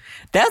people?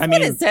 That's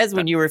what it says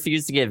when you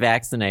refuse to get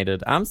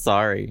vaccinated. I'm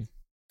sorry.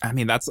 I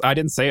mean, I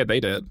didn't say it. They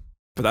did.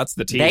 But that's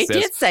the tease. They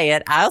did say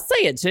it. I'll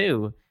say it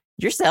too.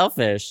 You're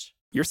selfish.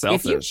 You're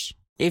selfish.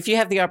 If you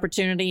have the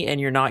opportunity and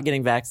you're not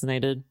getting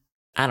vaccinated,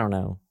 I don't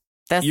know.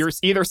 You're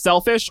either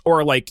selfish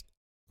or like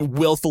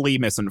willfully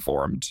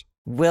misinformed.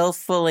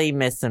 Willfully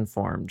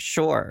misinformed,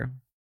 sure.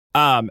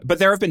 But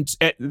there have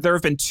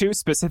been 2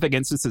 specific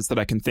instances that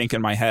I can think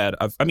in my head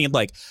of. I mean,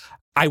 like,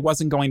 I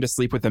wasn't going to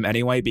sleep with them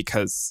anyway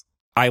because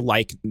I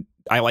like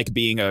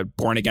being a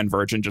born again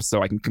virgin just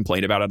so I can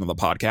complain about it on the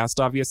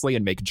podcast, obviously,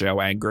 and make Joe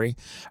angry.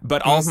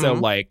 But also,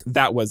 like,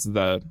 I was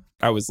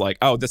like,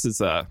 oh, this is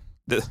a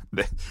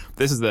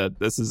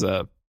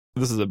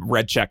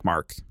red check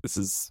mark. This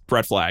is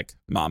red flag,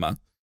 mama.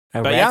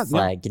 Red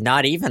flag,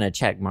 not even a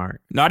check mark.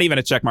 Not even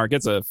a check mark.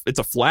 It's a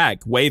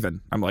flag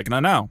waving. I'm like,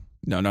 no.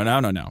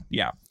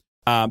 Yeah.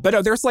 But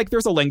no, there's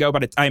a lingo,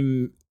 but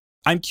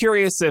I'm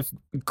curious if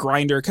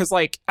Grindr, because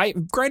like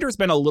Grindr's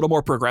been a little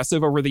more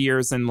progressive over the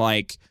years in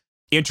like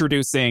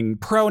introducing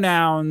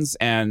pronouns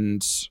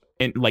and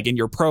in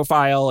your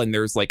profile, and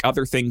there's like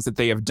other things that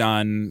they have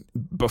done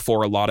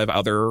before a lot of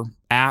other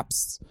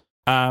apps.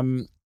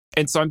 And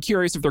so I'm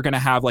curious if they're going to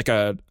have like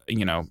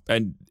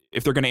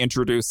if they're going to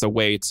introduce a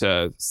way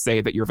to say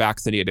that you're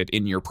vaccinated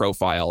in your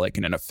profile, like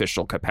in an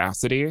official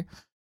capacity.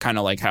 Kind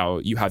of like how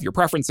you have your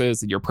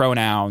preferences and your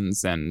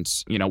pronouns and,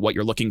 what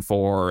you're looking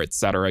for, et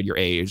cetera, your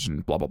age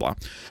and blah, blah, blah.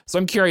 So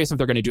I'm curious if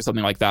they're going to do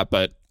something like that,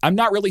 but I'm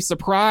not really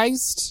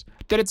surprised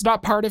that it's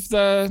not part of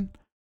the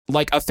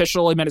like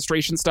official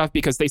administration stuff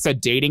because they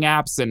said dating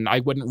apps, and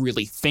I wouldn't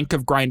really think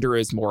of Grindr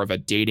as more of a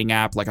dating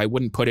app. Like I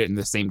wouldn't put it in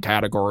the same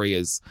category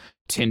as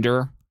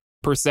Tinder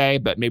per se,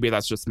 but maybe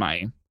that's just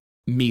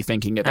me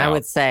thinking about I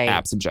would say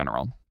apps in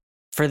general.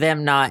 For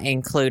them not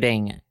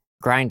including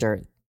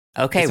Grindr,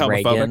 okay,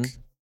 Reagan.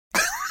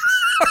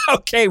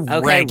 Okay,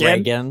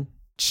 Reagan.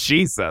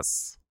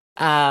 Jesus.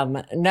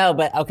 No,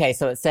 but okay,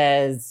 so it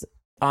says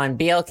on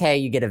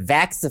BLK, you get a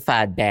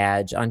Vaxified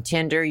badge. On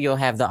Tinder, you'll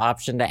have the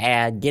option to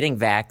add getting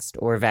vaxxed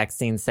or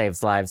vaccine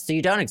saves lives. So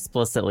you don't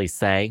explicitly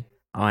say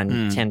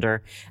on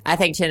Tinder. I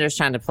think Tinder's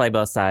trying to play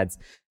both sides.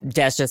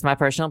 That's just my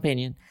personal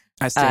opinion.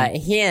 I see.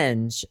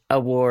 Hinge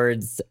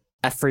awards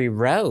a free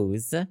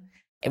rose,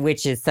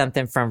 which is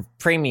something from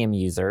premium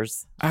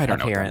users. I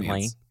don't apparently. know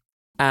what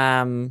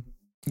that means.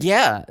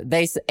 Yeah,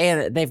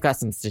 they've got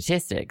some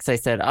statistics. They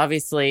said,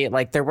 obviously,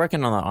 like they're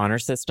working on the honor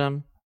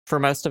system for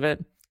most of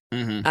it.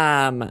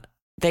 Mm-hmm.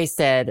 They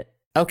said,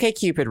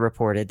 OkCupid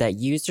reported that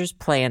users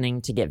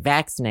planning to get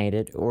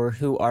vaccinated or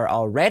who are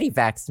already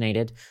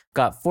vaccinated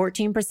got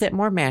 14%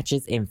 more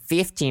matches and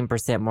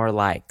 15% more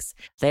likes.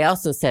 They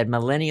also said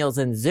millennials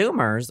and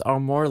Zoomers are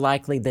more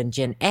likely than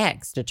Gen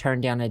X to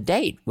turn down a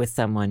date with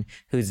someone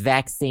who's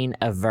vaccine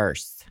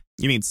averse.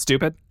 You mean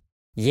stupid?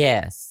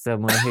 Yes,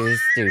 someone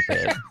who's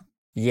stupid.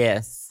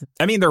 Yes.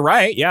 I mean, they're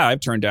right. Yeah,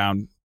 I've turned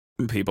down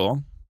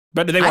people.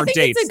 But they weren't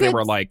dates. They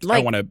were like, I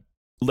want to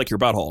lick your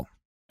butthole.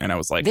 And I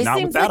was like,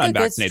 not with that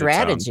unvaccinated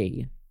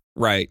strategy.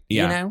 Right.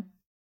 Yeah. You know?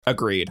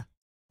 Agreed.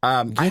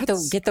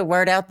 Get the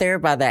word out there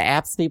by the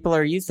apps people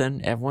are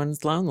using.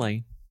 Everyone's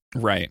lonely.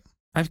 Right.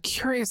 I'm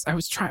curious. I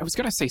was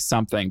going to say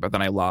something, but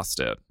then I lost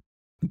it.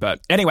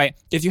 But anyway,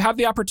 if you have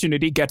the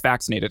opportunity, get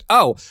vaccinated.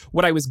 Oh,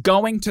 what I was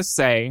going to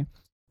say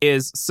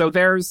is, so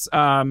there's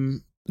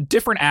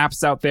different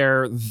apps out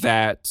there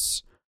that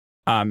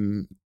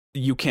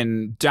you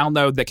can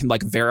download that can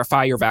like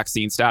verify your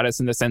vaccine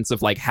status in the sense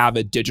of like have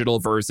a digital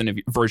version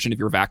of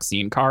your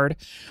vaccine card.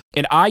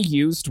 And I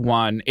used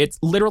one. It's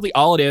literally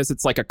all it is.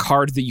 It's like a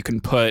card that you can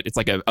put. It's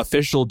like an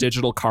official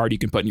digital card you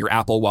can put in your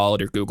Apple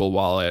Wallet or Google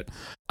Wallet.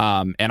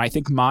 And I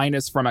think mine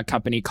is from a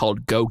company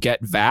called Go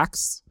Get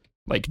Vax.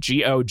 Like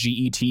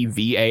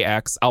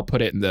GOGETVAX. I'll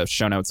put it in the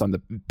show notes on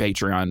the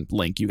Patreon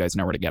link. You guys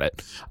know where to get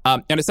it.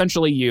 And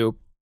essentially you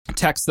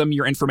text them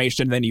your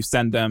information, then you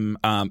send them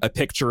a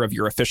picture of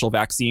your official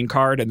vaccine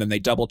card, and then they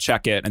double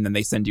check it, and then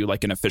they send you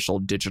like an official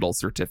digital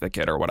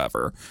certificate or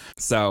whatever.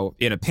 So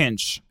in a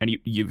pinch, and if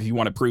you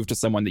want to prove to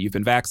someone that you've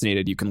been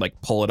vaccinated, you can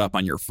like pull it up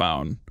on your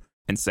phone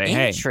and say,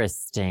 hey.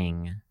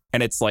 Interesting.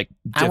 And it's like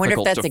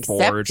difficult to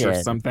forge or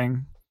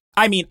something.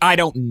 I mean, I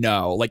don't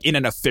know. Like in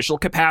an official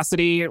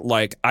capacity,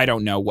 like I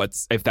don't know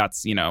if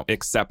that's,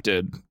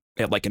 accepted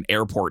at like an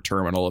airport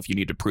terminal if you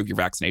need to prove your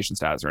vaccination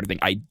status or anything.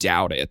 I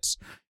doubt it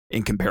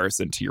in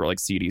comparison to your like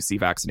CDC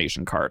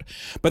vaccination card.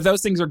 But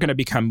those things are going to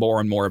become more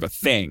and more of a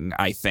thing,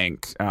 I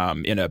think,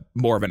 in a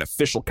more of an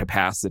official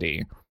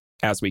capacity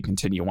as we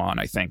continue on,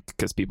 I think,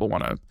 because people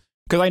want to,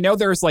 because I know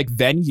there's like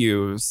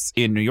venues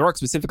in New York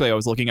specifically. I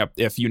was looking up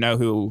if you know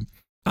who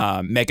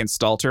Megan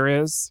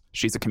Stalter is.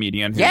 She's a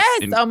comedian.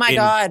 Yes. Oh my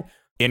God.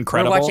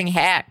 Incredible. We're watching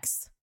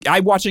Hacks.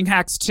 I'm watching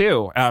Hacks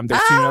too. There's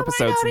 2 new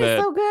episodes. Oh my God,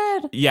 he's so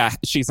good. Yeah,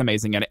 she's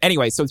amazing in it.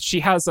 Anyway, so she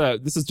has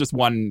this is just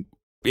one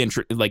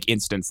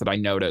instance that I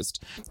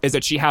noticed is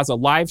that she has a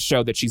live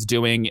show that she's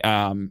doing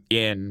at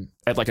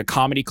like a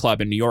comedy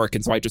club in New York.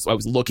 And so I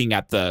was looking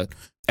at the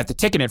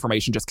ticket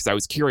information just because I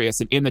was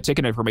curious. And in the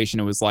ticket information,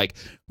 it was like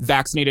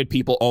vaccinated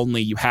people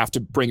only. You have to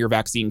bring your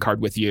vaccine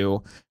card with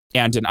you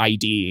and an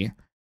ID,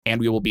 and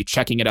we will be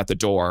checking it at the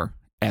door.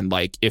 And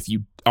like, if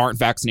you aren't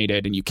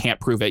vaccinated and you can't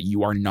prove it,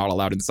 you are not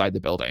allowed inside the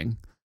building.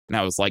 And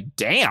I was like,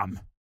 damn.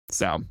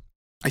 So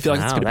I feel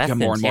like it's going to become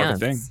more and more of a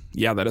thing.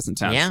 Yeah, that is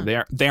intense.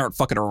 Yeah. They aren't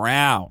fucking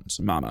around,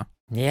 mama.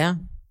 Yeah.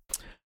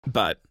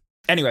 But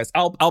anyways,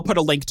 I'll put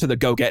a link to the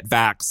Go Get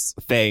Vax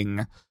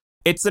thing.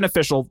 It's an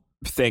official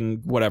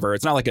thing, whatever.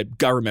 It's not like a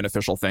government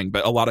official thing,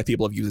 but a lot of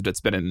people have used it.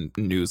 It's been in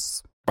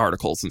news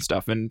articles and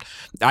stuff. And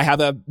I have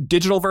a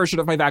digital version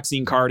of my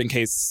vaccine card in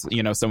case,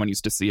 someone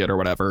used to see it or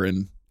whatever.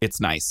 And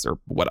it's nice or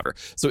whatever.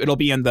 So it'll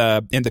be in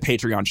the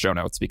Patreon show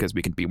notes because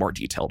we can be more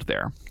detailed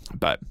there.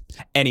 But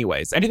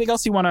anyways, anything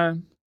else you want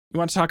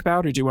to talk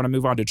about, or do you want to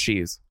move on to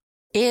cheese?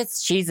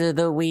 It's cheese of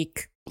the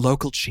week.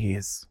 Local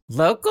cheese.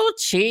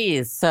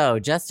 So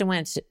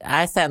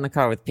I sat in the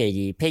car with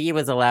Piggy. Piggy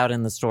was allowed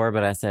in the store,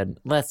 but I said,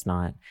 let's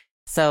not.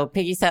 So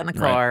Piggy sat in the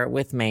car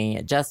with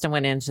me. Justin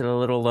went into the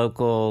little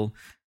local,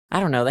 I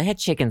don't know, they had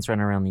chickens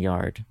running around the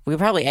yard. We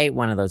probably ate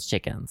one of those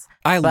chickens.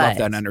 I love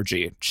that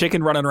energy.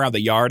 Chicken running around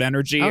the yard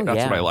energy.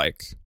 That's what I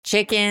like.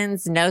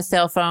 Chickens, no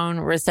cell phone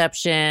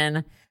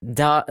reception,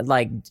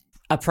 like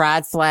a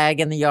pride flag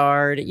in the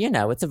yard.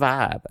 It's a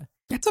vibe.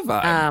 It's a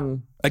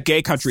vibe. A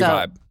gay country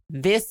vibe.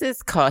 This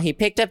is called, he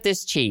picked up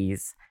this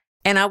cheese.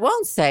 And I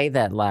won't say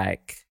that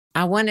like,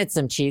 I wanted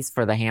some cheese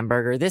for the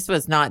hamburger. This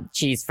was not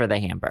cheese for the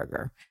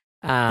hamburger.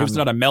 It was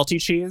not a melty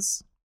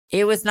cheese?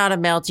 It was not a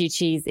melty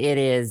cheese. It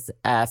is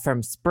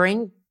from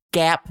Spring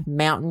Gap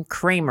Mountain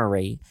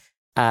Creamery.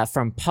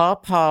 from Paw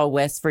Paw,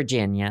 West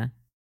Virginia.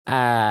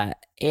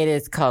 It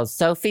is called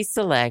Sophie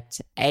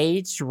Select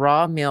Aged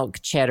Raw Milk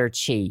Cheddar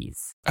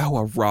Cheese. Oh,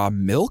 a raw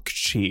milk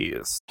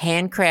cheese.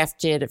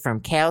 Handcrafted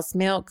from cow's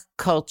milk,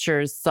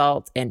 cultures,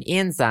 salt, and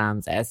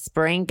enzymes at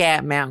Spring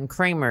Gap Mountain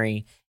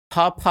Creamery,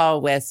 Paw Paw,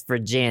 West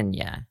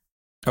Virginia.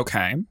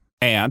 Okay.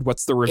 And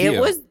what's the review? It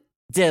was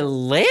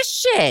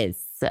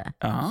delicious.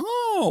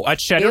 Oh, a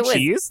cheddar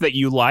cheese that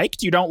you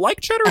liked? You don't like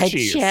cheddar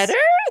cheese? A cheddar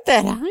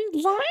that I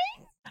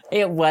like?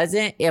 It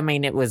wasn't. I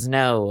mean, it was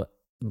no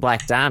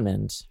Black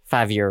Diamond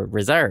 5-year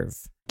reserve.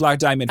 Black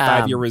Diamond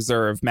 5-year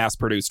reserve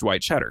mass-produced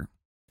white cheddar.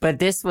 But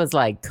this was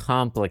like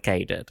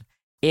complicated.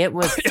 It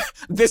was...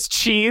 This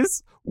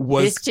cheese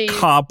was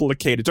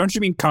complicated. Don't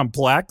you mean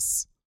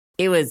complex?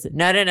 It was...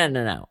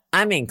 No.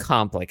 I mean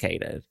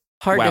complicated.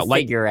 Hard to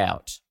figure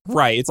out.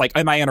 Right. It's like,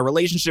 am I in a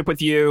relationship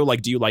with you?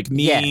 Like, do you like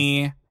me?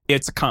 Yes.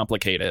 It's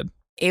complicated.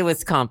 It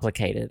was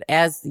complicated.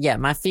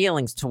 My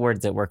feelings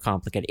towards it were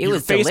complicated. It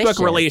was Facebook delicious.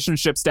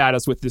 Relationship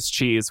status with this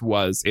cheese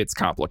was it's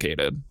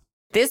complicated.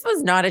 This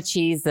was not a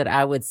cheese that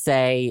I would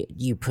say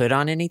you put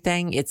on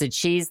anything. It's a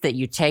cheese that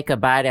you take a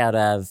bite out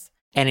of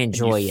and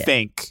enjoy it.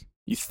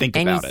 You think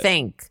about it. And you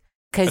think.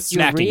 Because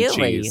you really...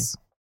 Cheese.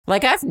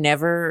 Like,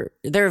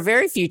 there are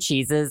very few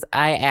cheeses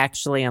I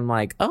actually am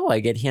like, oh, I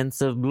get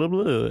hints of blah,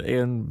 blah,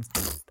 and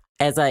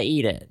as I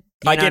eat it.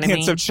 I get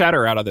hints of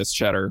cheddar out of this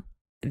cheddar.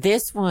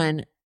 This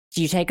one,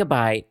 you take a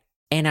bite,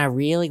 and I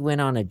really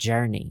went on a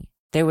journey.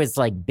 There was,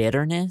 like,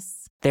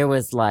 bitterness. There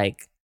was,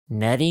 like,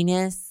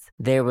 nuttiness.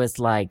 There was,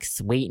 like,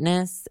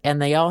 sweetness. And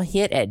they all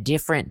hit at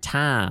different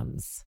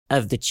times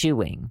of the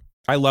chewing.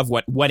 I love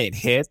when it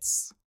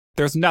hits.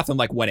 There's nothing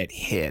like when it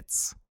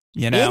hits,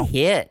 you know? It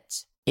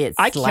hit.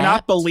 I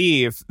cannot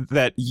believe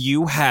that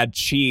you had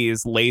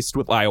cheese laced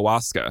with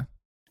ayahuasca.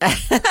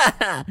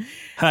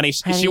 Honey,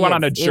 she went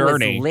on a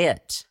journey. It was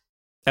lit.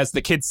 As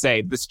the kids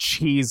say, this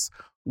cheese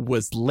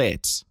was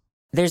lit.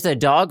 There's a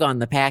dog on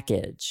the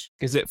package.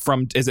 Is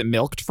it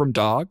milked from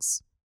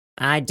dogs?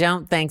 I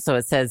don't think so.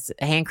 It says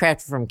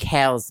handcrafted from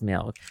cow's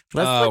milk.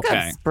 Let's look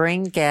up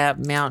Spring Gap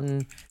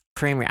Mountain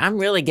Creamery. I'm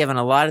really giving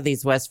a lot of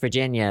these West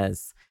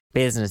Virginia's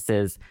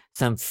businesses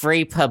some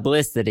free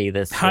publicity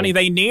this Honey, week.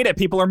 They need it.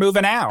 People are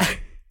moving out.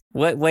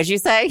 What'd you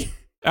say?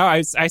 Oh,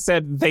 I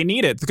said they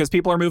need it because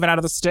people are moving out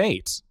of the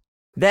state.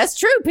 That's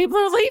true. People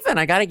are leaving.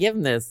 I got to give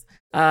them this.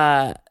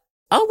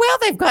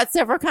 They've got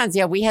several kinds.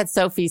 Yeah, we had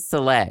Sophie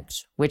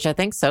Select, which I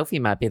think Sophie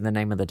might be the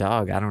name of the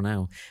dog. I don't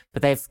know.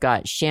 But they've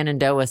got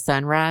Shenandoah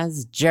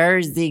Sunrise,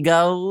 Jersey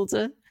Gold.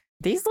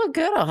 These look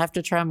good. I'll have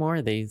to try more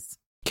of these.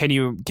 Can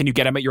you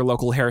get them at your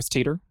local Harris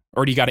Teeter?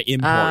 Or do you got to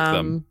import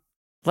them?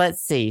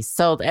 Let's see.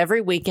 Sold every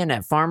weekend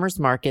at farmers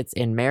markets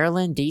in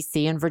Maryland,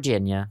 D.C., and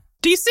Virginia.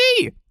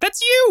 D.C.? That's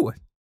you!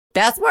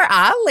 That's where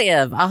I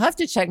live. I'll have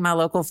to check my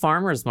local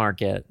farmers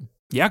market.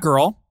 Yeah,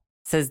 girl.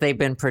 Says they've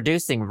been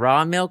producing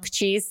raw milk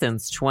cheese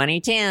since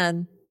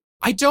 2010.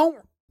 I don't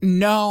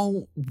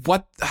know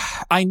what...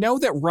 I know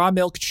that raw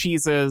milk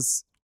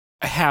cheeses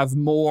have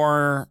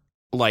more,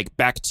 like,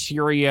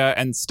 bacteria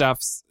and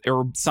stuff,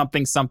 or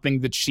something,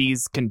 the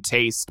cheese can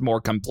taste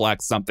more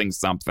complex, something.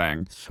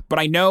 But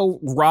I know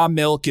raw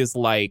milk is,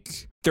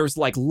 like... There's,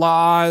 like,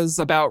 laws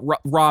about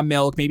raw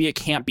milk. Maybe it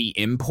can't be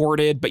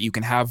imported, but you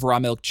can have raw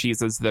milk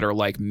cheeses that are,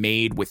 like,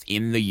 made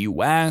within the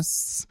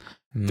U.S.,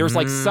 There's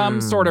like some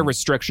sort of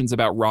restrictions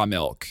about raw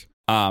milk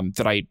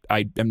that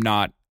I am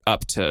not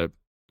up to,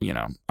 you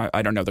know,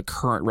 I don't know the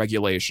current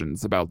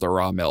regulations about the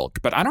raw milk,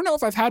 but I don't know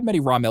if I've had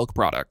many raw milk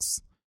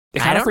products. It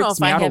kind of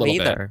freaks me out a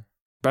little bit.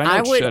 But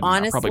I know it should.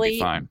 I'll probably be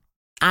fine.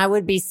 I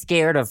would be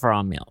scared of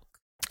raw milk.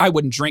 I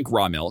wouldn't drink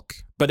raw milk,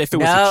 but if it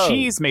was a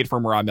cheese made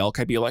from raw milk,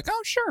 I'd be like,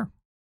 oh, sure.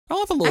 I'll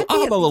have a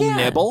little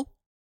nibble.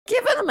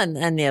 Give them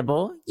a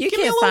nibble. You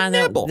can find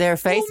their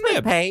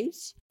Facebook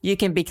page. You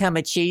can become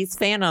a cheese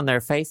fan on their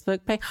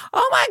Facebook page.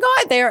 Oh my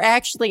God, they're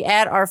actually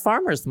at our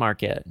farmer's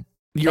market.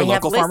 Your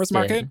local farmer's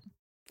market?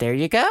 There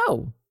you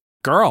go.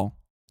 Girl,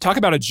 talk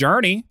about a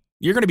journey.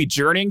 You're going to be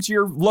journeying to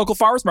your local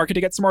farmer's market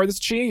to get some more of this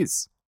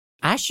cheese.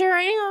 I sure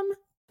am.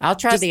 I'll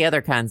try the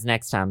other kinds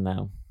next time,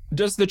 though.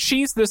 Does the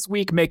cheese this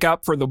week make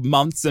up for the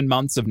months and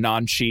months of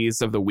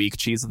non-cheese of the week,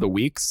 cheese of the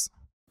weeks?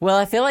 Well,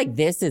 I feel like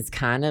this is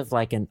kind of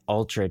like an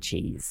ultra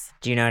cheese.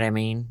 Do you know what I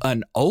mean?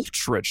 An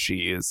ultra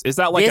cheese? Is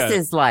that like this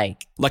is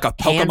like a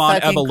Pokemon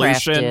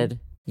evolution? Crafted.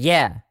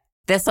 Yeah.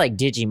 That's like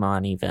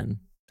Digimon even.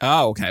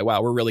 Oh, okay.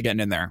 Wow, we're really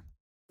getting in there.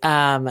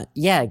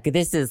 Yeah,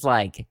 this is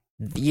like,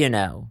 you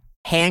know,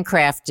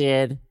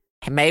 handcrafted,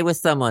 made with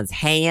someone's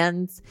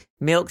hands,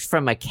 milked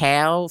from a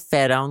cow,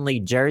 fed only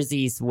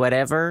Jersey's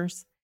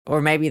whatevers. Or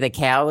maybe the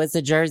cow is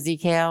a Jersey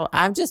cow.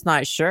 I'm just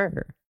not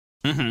sure.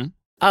 Mm-hmm.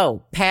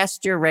 Oh,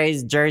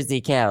 pasture-raised Jersey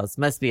cows.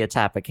 Must be a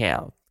type of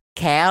cow.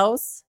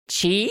 Cows?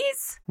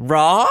 Cheese?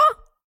 Raw?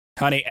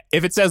 Honey,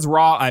 if it says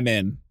raw, I'm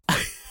in.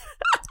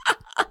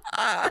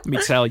 Let me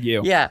tell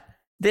you. Yeah,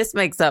 this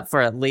makes up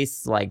for at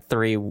least like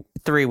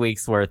three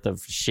weeks worth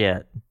of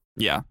shit.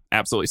 Yeah,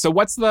 absolutely. So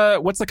what's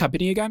the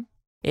company again?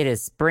 It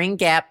is Spring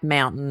Gap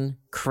Mountain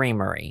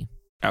Creamery.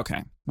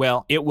 Okay.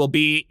 Well, it will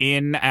be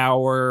in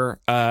our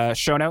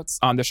show notes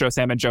on the show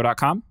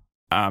samandjoe.com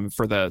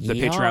for the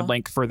Patreon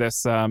link for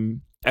this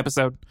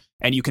episode.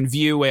 And you can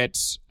view it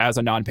as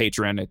a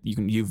non-patron.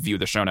 You view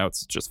the show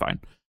notes just fine.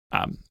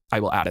 I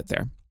will add it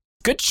there.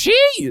 Good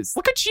cheese.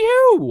 Look at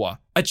you.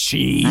 A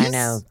cheese. I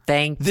know.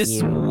 Thank you.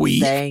 This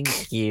week.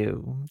 Thank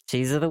you.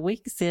 Cheese of the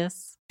week,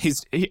 sis.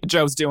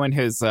 Joe's doing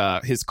his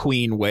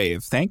queen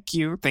wave. Thank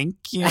you. Thank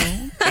you.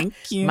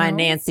 Thank you. My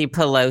Nancy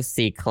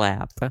Pelosi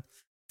clap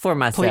for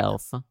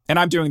myself. And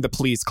I'm doing the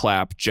please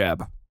clap,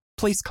 Jeb.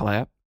 Please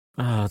clap.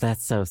 Oh,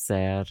 that's so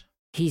sad.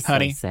 He's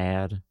Honey, so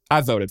sad.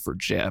 I voted for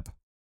Jeb.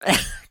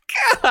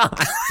 God.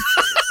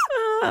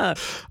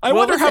 I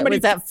wonder how many.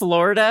 Was that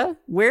Florida?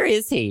 Where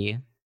is he?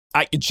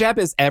 Jeb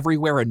is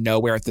everywhere and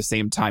nowhere at the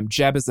same time.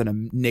 Jeb is an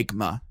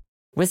enigma.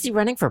 Was he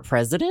running for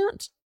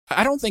president?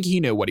 I don't think he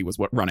knew what he was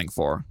running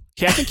for.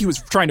 I think he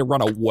was trying to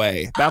run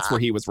away. That's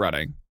where he was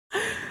running.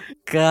 God.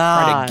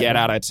 Trying to get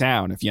out of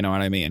town, if you know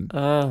what I mean.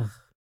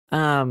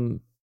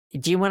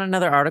 Do you want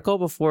another article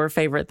before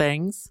favorite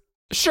things?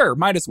 Sure,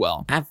 might as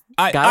well. I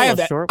have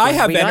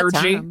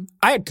energy.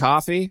 I had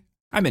coffee.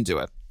 I'm into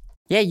it.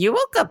 Yeah, you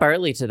woke up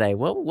early today.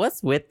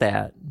 What's with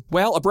that?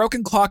 Well, a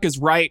broken clock is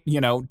right,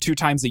 2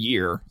 times a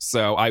year.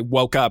 So I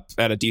woke up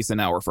at a decent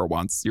hour for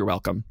once. You're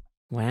welcome.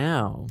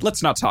 Wow.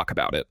 Let's not talk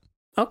about it.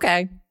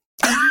 Okay.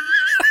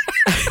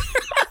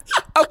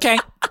 Okay.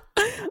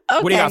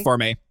 What do you got for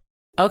me?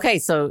 Okay,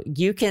 so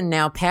you can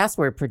now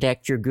password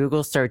protect your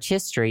Google search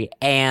history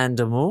and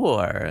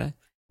more.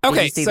 Okay,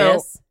 Did you see so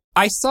this?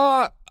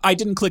 I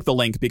didn't click the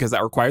link because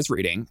that requires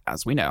reading,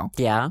 as we know.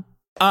 Yeah.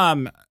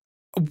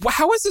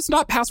 How is this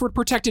not password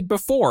protected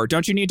before?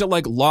 Don't you need to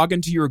log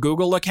into your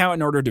Google account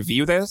in order to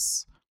view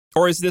this?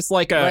 Or is this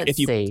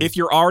if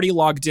you're already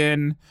logged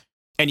in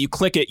and you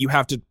click it, you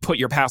have to put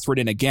your password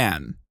in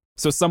again?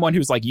 So someone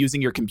who's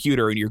using your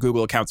computer and your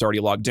Google account's already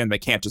logged in, they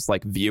can't just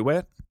view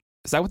it?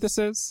 Is that what this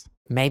is?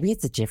 Maybe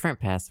it's a different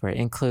password.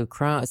 Include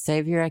Chrome,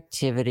 save your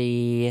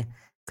activity,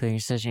 include your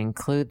session,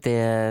 include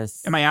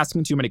this. Am I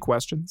asking too many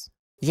questions?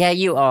 Yeah,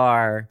 you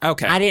are.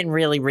 Okay. I didn't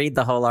really read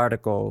the whole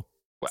article.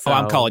 So. Oh,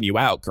 I'm calling you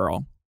out,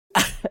 girl.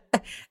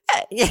 At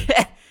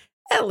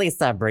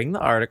least I bring the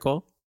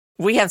article.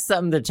 We have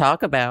something to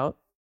talk about.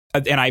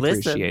 And I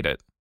appreciate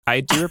it.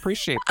 I do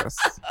appreciate this.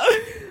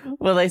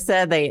 Well, they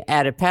said they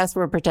added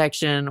password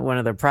protection, one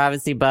of their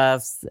privacy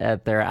buffs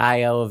at their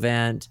I.O.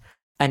 event,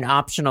 an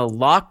optional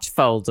locked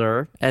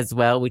folder as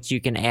well, which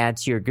you can add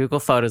to your Google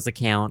Photos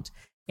account,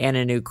 and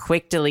a new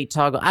quick delete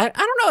toggle. I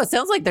don't know. It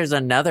sounds like there's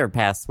another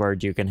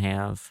password you can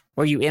have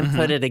where you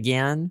input it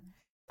again.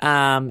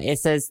 It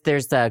says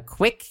there's a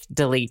quick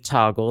delete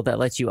toggle that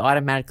lets you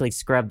automatically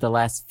scrub the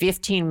last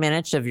 15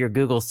 minutes of your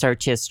Google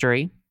search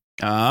history.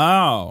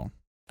 Oh.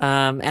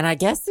 And I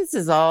guess this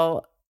is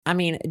all,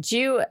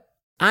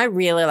 I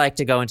really like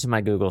to go into my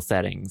Google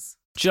settings.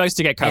 She likes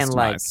to get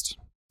customized.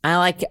 I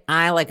like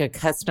a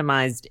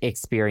customized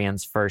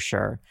experience for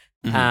sure.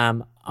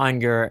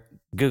 On your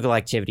Google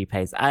activity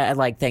page. I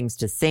like things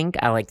to sync.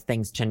 I like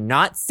things to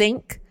not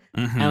sync.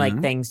 I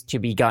like things to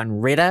be gotten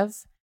rid of.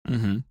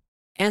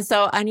 And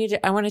so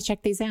I want to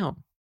check these out.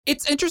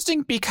 It's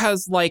interesting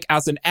because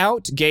as an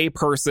out gay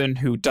person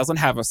who doesn't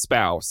have a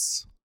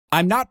spouse,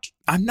 I'm not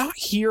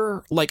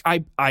here.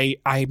 I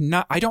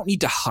don't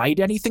need to hide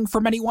anything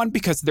from anyone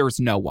because there's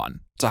no one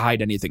to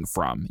hide anything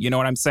from. You know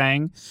what I'm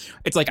saying?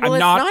 It's it's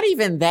not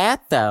even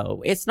that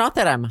though. It's not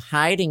that I'm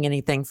hiding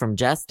anything from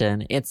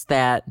Justin. It's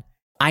that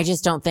I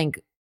just don't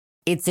think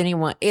it's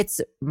anyone.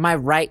 It's my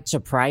right to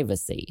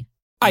privacy.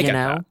 I get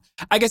that.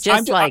 I guess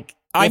just I'm if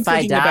I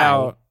thinking die,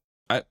 about.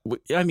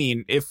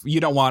 If you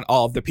don't want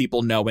all of the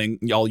people knowing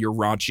all your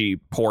raunchy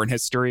porn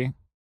history.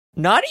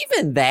 Not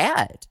even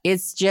that.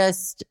 It's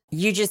just,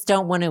 you just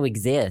don't want to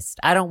exist.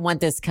 I don't want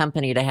this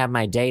company to have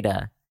my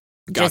data.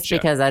 Gotcha. Just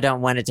because I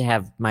don't want it to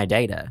have my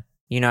data.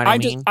 You know what I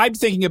mean? I'm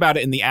thinking about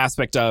it in the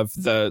aspect of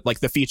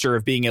the feature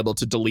of being able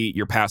to delete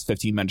your past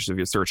 15 minutes of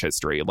your search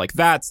history.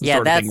 That's the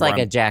sort of thing that's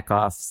a jack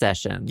off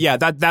session. Yeah,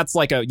 that's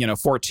like a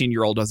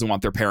 14-year-old doesn't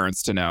want their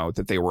parents to know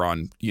that they were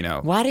on,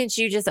 Why didn't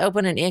you just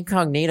open an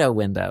incognito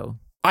window?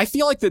 I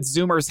feel like that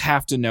Zoomers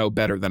have to know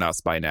better than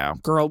us by now.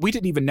 Girl, we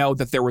didn't even know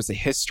that there was a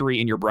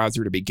history in your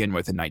browser to begin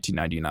with in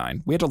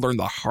 1999. We had to learn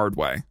the hard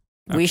way.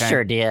 Okay? We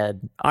sure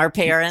did. Our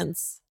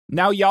parents.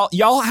 Now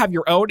y'all have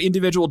your own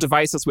individual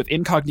devices with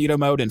incognito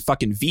mode and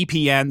fucking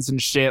VPNs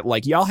and shit.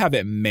 Y'all have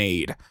it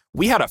made.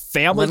 We had a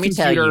family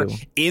computer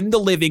in the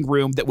living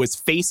room that was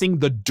facing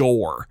the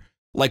door.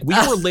 We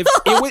were living.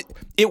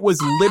 It was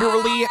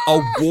literally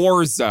a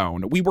war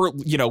zone. We were,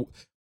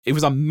 it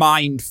was a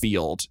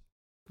minefield.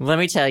 Let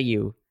me tell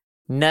you,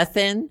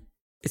 nothing.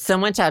 If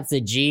someone types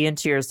a G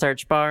into your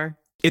search bar,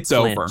 it's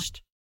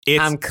clinched.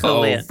 over. I'm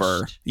clinched.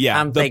 Over. Yeah,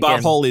 I'm the thinking,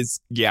 butthole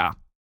is, yeah.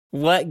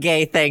 What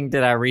gay thing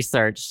did I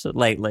research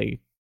lately?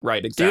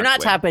 Right, exactly. Do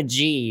not type a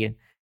G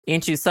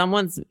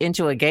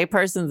into a gay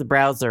person's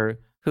browser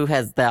who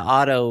has the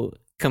auto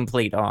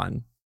complete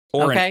on.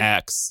 Or an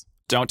X.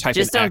 Don't type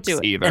Just an don't X do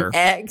it. either. An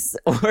X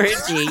or a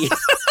G.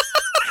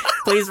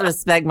 Please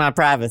respect my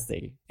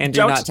privacy and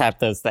do not type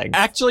those things.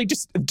 Actually,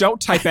 just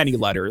don't type any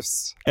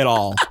letters at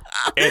all.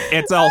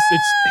 It's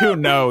who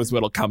knows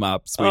what'll come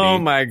up, sweetie. Oh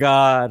my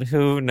God,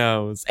 who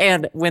knows?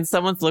 And when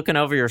someone's looking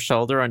over your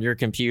shoulder on your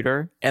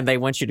computer and they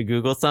want you to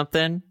Google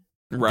something,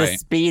 the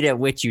speed at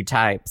which you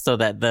type so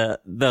that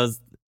those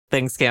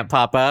things can't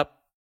pop up.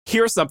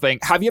 Here's something.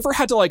 Have you ever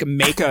had to like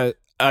make a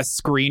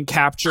screen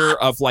capture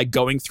of like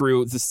going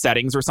through the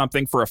settings or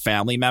something for a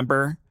family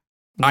member?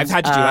 I've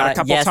had to do that a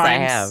couple times. Yes, I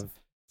have.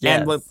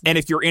 Yes. And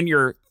if you're in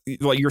your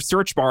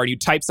search bar and you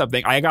type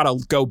something, I gotta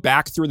go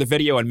back through the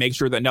video and make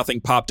sure that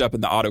nothing popped up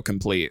in the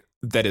autocomplete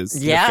that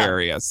is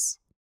nefarious.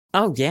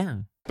 Oh yeah.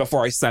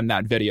 Before I send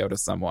that video to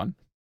someone.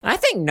 I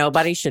think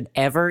nobody should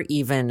ever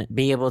even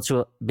be able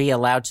to be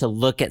allowed to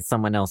look at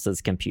someone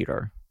else's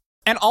computer.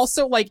 And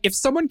also, like, if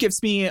someone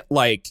gives me,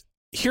 like,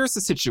 here's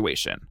the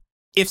situation.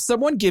 If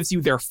someone gives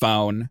you their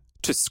phone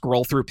to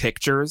scroll through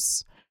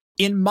pictures,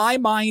 in my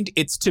mind,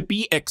 it's to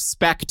be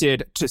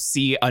expected to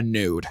see a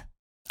nude.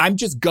 I'm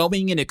just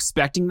going and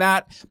expecting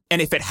that. And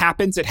if it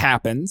happens, it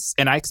happens.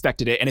 And I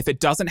expected it. And if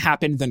it doesn't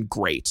happen, then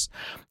great.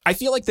 I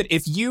feel like that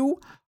if you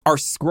are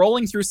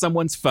scrolling through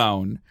someone's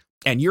phone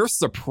and you're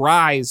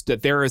surprised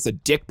that there is a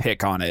dick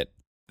pic on it,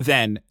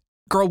 then,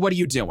 girl, what are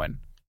you doing?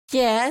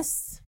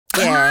 Yes.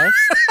 Yes.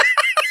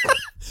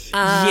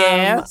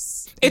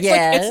 Yes.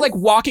 It's like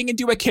walking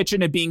into a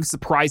kitchen and being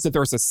surprised that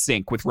there's a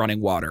sink with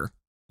running water.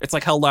 It's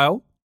like,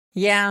 hello?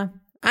 Yeah.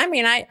 I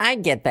mean, I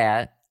get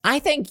that. I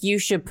think you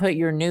should put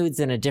your nudes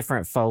in a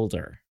different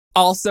folder.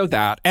 Also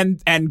that.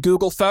 And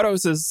Google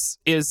Photos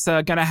is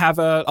going to have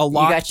a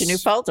locked... You got your new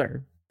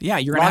folder. Yeah,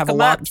 you're going to have a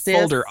locked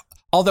folder.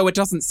 Although it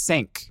doesn't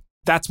sync.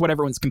 That's what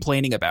everyone's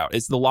complaining about,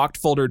 is the locked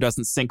folder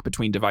doesn't sync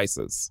between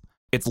devices.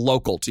 It's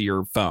local to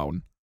your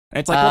phone. And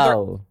it's like,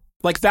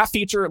 like that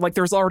feature, like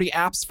there's already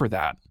apps for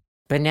that.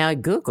 But now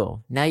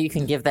Google. Now you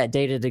can give that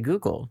data to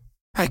Google.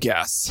 I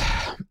guess.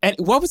 And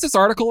what was this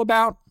article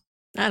about?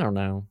 I don't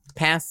know.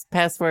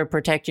 Password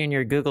protecting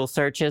your Google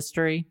search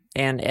history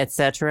and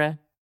etc.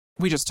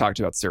 We just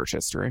talked about search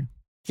history.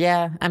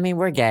 Yeah, I mean,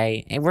 we're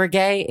gay. And we're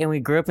gay, and we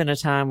grew up in a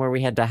time where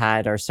we had to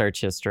hide our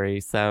search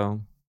history,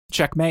 so...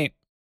 Checkmate.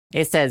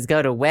 It says,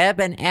 go to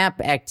Web and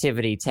App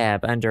Activity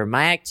tab under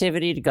My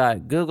Activity,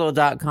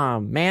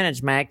 google.com.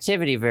 Manage My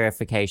Activity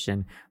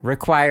verification.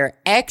 Require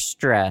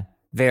extra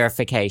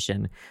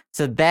verification.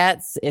 So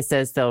it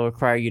says they'll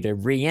require you to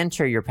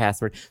re-enter your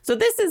password. So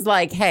this is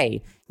like,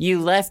 hey,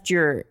 you left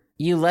your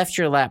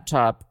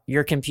laptop,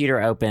 your computer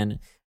open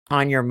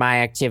on your My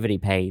Activity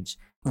page.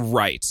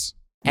 Right.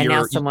 And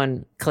now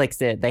someone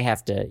clicks it, they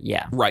have to,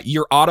 yeah. Right.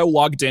 You're auto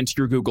logged into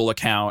your Google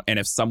account. And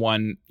if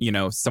someone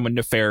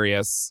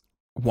nefarious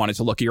wanted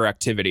to look at your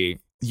activity,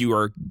 you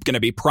are going to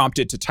be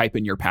prompted to type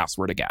in your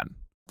password again.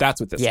 That's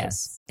what this is.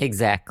 Yes,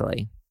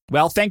 exactly.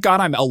 Well, thank God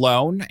I'm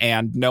alone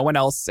and no one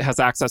else has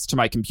access to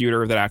my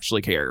computer that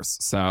actually cares.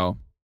 So,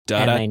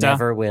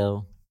 never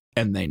will.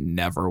 And they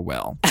never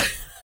will.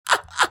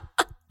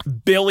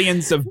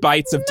 Billions of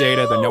bytes of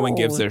data that no one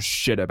gives a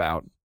shit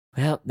about.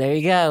 Well, there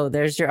you go.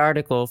 There's your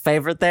article.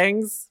 Favorite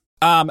things?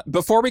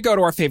 Before we go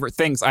to our favorite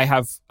things, I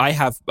have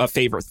a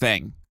favorite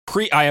thing.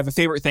 I have a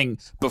favorite thing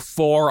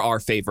before our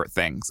favorite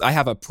things. I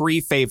have a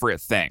pre-favorite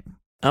thing.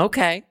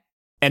 Okay.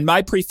 And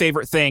my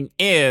pre-favorite thing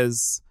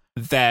is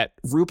that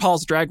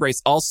RuPaul's Drag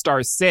Race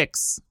All-Stars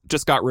 6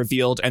 just got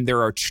revealed, and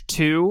there are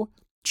 2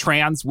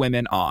 trans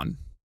women on.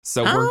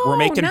 So we're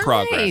making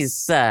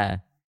progress.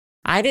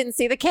 I didn't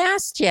see the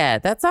cast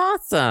yet. That's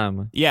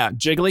awesome. Yeah,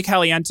 Jiggly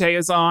Caliente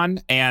is on,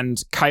 and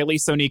Kylie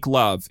Sonique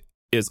Love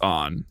is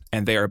on.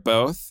 And they are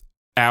both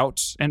out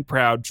and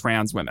proud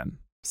trans women.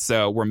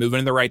 So we're moving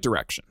in the right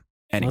direction.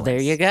 Anyways. Well,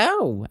 there you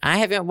go. I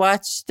haven't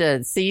watched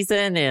a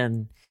season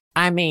in,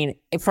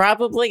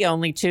 probably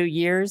only 2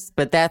 years,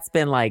 but that's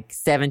been like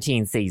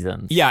 17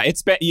 seasons. Yeah,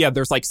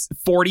 there's like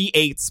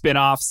 48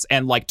 spinoffs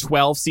and like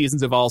 12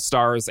 seasons of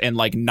All-Stars and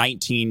like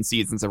 19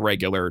 seasons of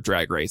regular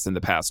Drag Race in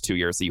the past 2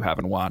 years that you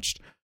haven't watched.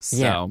 So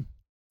yeah,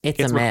 it's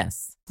a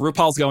mess.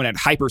 RuPaul's going at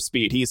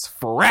hyperspeed. He's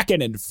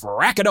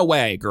fracking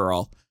away,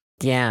 girl.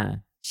 Yeah,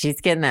 she's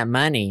getting that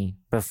money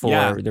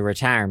before the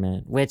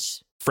retirement,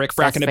 which...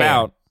 Fracking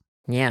about.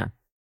 Yeah.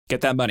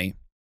 Get that money,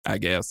 I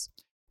guess.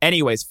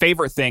 Anyways,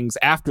 favorite things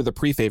after the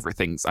pre-favorite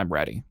things. I'm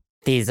ready.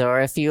 These are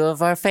a few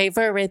of our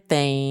favorite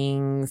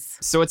things.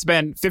 So it's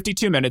been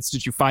 52 minutes.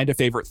 Did you find a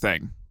favorite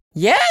thing?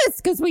 Yes,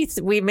 because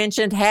we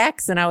mentioned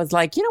Hacks, and I was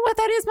like, you know what?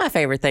 That is my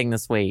favorite thing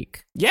this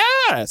week.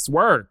 Yes,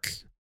 work.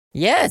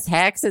 Yes,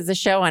 Hacks is a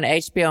show on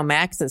HBO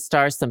Max that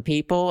stars some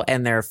people,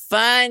 and they're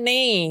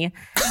funny.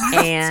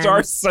 And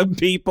stars some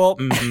people?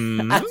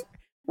 Mm-hmm.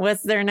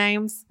 What's their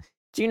names?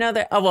 Do you know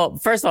that? Oh, well,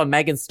 first of all,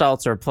 Megan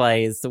Stalter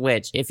plays,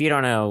 which, if you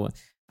don't know,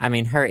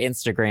 her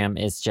Instagram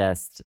is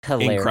just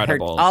hilarious.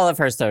 Incredible. All of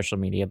her social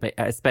media, but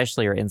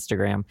especially her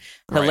Instagram.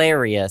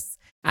 Hilarious.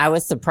 Right. I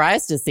was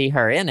surprised to see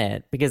her in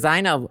it because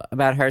I know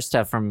about her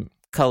stuff from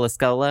Cola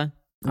Scola.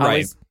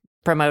 Always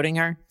promoting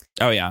her.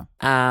 Oh, yeah.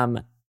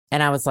 And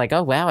I was like,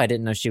 oh, wow, I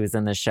didn't know she was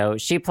in this show.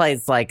 She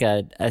plays like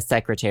a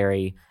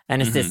secretary,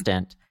 an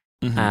assistant.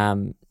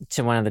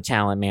 to one of the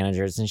talent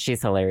managers, and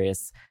she's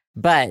hilarious.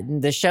 But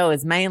the show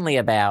is mainly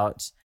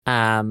about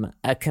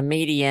a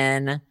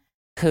comedian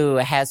who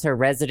has her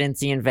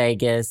residency in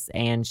Vegas,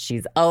 and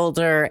she's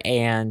older,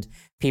 and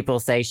people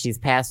say she's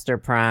past her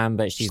prime,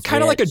 but she's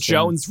kind of like a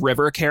Joan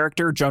Rivers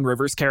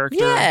character.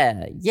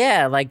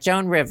 Yeah, like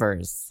Joan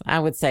Rivers. I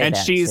would say and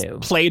that she's too.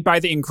 Played by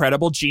the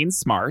incredible Jean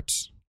Smart.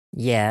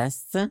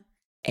 Yes.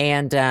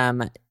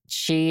 And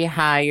she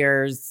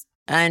hires,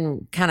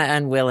 kind of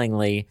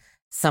unwillingly,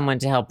 someone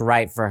to help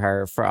write for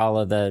her for all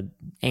of the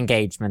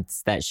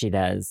engagements that she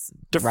does.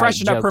 To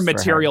freshen up her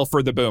material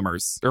for the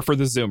boomers, or for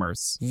the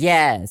Zoomers.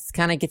 Yes,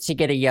 kind of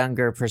get a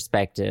younger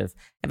perspective.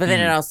 But then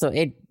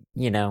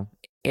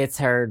it's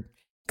her,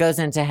 goes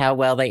into how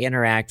well they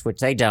interact, which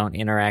they don't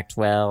interact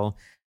well.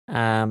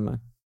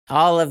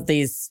 All of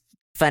these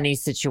funny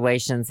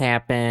situations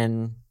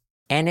happen,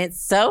 and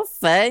it's so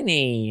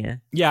funny.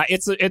 Yeah,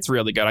 it's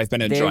really good. I've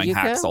been enjoying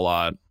Hacks a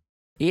lot.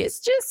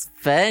 It's just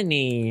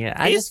funny.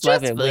 I just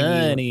love it.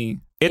 Funny.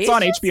 It's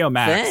on HBO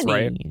Max, funny.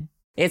 Right?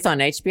 It's on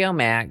HBO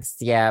Max.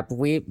 Yeah,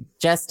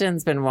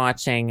 Justin's been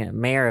watching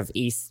Mayor of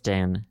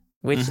Easttown,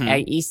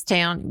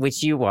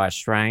 which you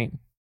watched, right?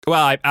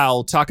 Well,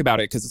 I'll talk about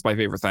it because it's my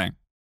favorite thing.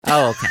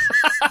 Oh, okay.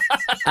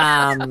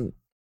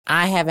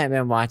 I haven't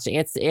been watching.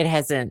 It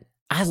hasn't.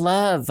 I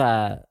love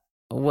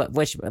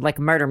like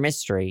murder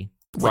mystery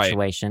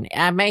situation. Right.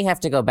 I may have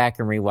to go back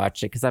and rewatch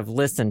it because I've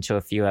listened to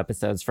a few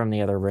episodes from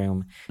the other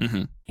room,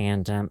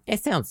 and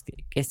it sounds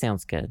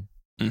good.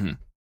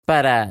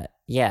 But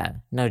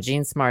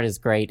Jean Smart is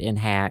great in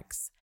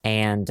Hacks,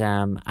 and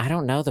I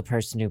don't know the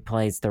person who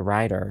plays the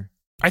writer.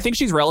 I think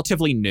she's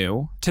relatively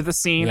new to the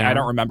scene. Yeah. I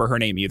don't remember her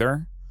name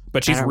either,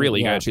 but she's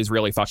really good. She's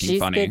really fucking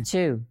funny. She's good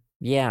too.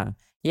 Yeah.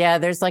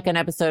 There's like an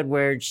episode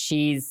where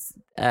she's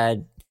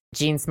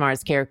Jean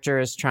Smart's character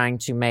is trying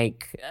to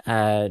make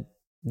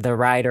the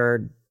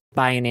writer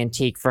buy an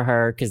antique for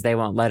her because they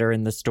won't let her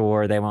in the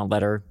store. They won't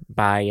let her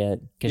buy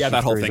it. Yeah,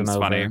 that whole thing's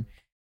funny.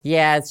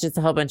 Yeah, it's just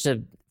a whole bunch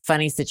of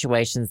funny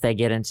situations they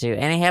get into.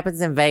 And it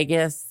happens in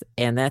Vegas,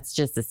 and that's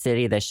just a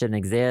city that shouldn't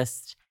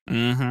exist.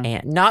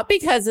 And not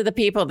because of the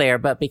people there,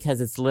 but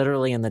because it's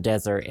literally in the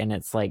desert and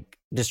it's like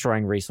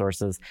destroying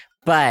resources.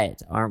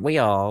 But aren't we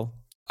all?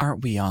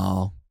 Aren't we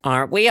all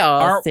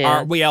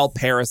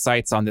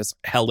parasites on this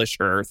hellish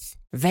earth?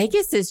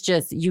 Vegas is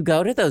just, you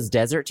go to those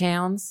desert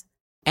towns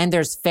and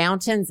there's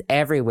fountains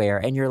everywhere,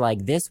 and you're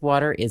like, this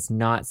water is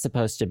not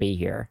supposed to be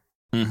here.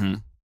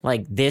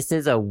 Like, this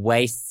is a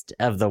waste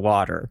of the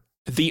water.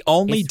 The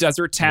only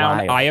desert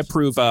town I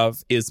approve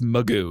of is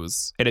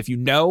Magoo's. And if you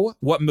know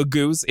what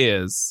Magoo's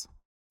is,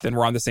 then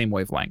we're on the same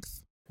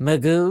wavelength.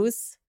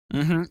 Magoo's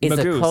is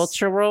a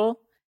cultural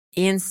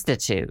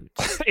institute.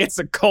 It's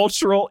a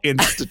cultural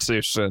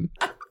institution.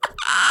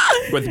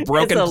 With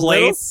broken plates,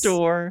 little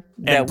store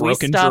and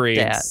broken dreams.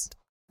 At.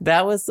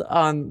 That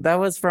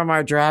was from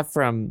our drive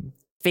from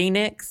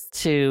Phoenix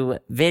to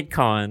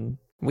VidCon.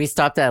 We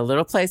stopped at a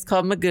little place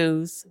called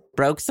Magoo's,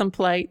 broke some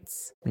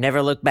plates,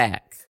 never looked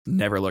back.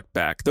 Never looked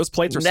back. Those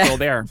plates are still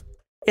there.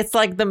 It's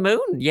like the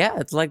moon. Yeah,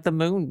 it's like the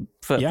moon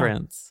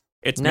footprints.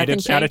 Yeah. It's made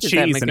out of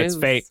cheese and it's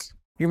fake.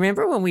 You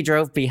remember when we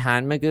drove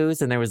behind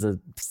Magoo's and there was a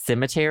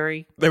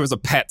cemetery? There was a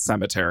pet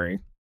cemetery.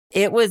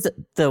 It was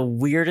the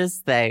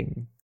weirdest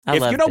thing.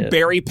 If you don't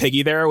bury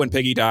Piggy there when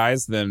Piggy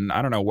dies, then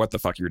I don't know what the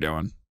fuck you're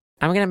doing.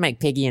 I'm going to make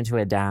Piggy into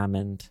a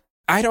diamond.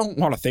 I don't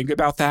want to think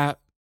about that.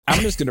 I'm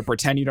just going to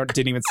pretend you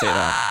didn't even say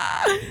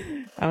that.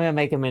 I'm going to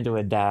make him into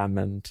a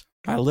diamond.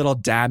 My little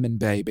diamond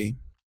baby.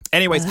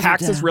 Anyways,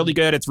 Hacks is really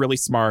good. It's really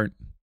smart.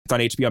 It's on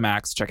HBO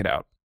Max. Check it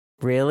out.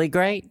 Really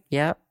great.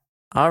 Yep.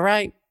 All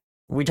right.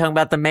 We talking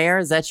about the mayor?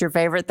 Is that your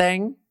favorite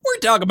thing? We're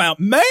talking about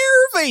Mayor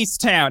of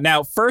Easttown.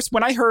 Now, first,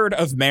 when I heard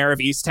of Mayor of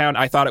Easttown,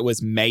 I thought it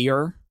was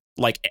mayor,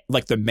 like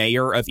the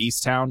mayor of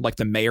Easttown, like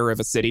the mayor of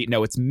a city.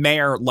 No, it's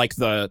mayor, like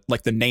the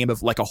name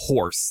of like a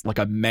horse, like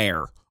a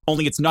mare.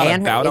 Only it's not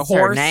about a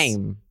horse. Her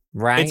name,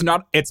 right?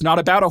 It's not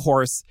about a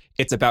horse.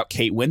 It's about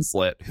Kate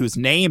Winslet, whose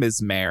name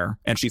is Mare,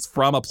 and she's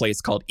from a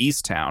place called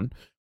Easttown,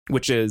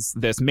 which is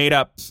this made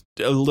up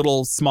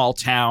little small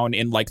town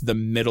in like the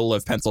middle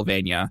of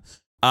Pennsylvania.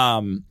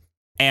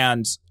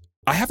 And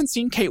I haven't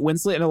seen Kate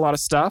Winslet in a lot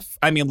of stuff.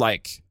 I mean,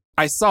 like,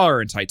 I saw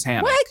her in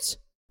Titanic. What?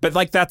 But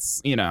like,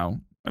 that's,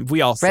 we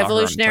all saw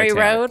Revolutionary her in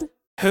Titanic. Road?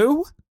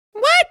 Who?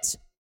 What?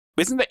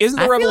 Isn't the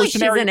I Revolutionary? Feel like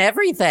she's in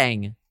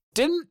everything.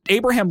 Didn't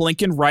Abraham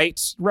Lincoln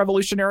write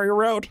Revolutionary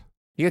Road?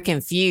 You're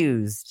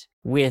confused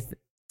with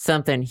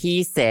something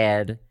he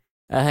said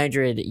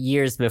 100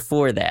 years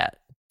before that.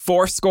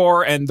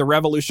 80 and the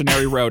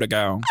Revolutionary Road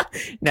ago.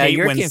 No, Kate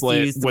you're Winslet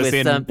confused was with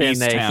in something Easttown.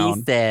 that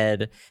he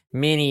said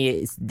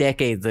many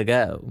decades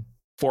ago.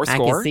 80? I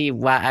can see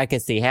why. I can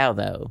see how,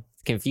 though.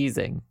 It's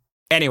confusing.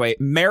 Anyway,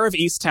 Mayor of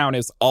Easttown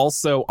is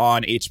also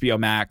on HBO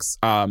Max.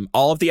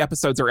 All of the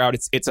episodes are out.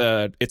 It's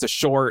a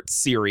short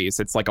series.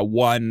 It's like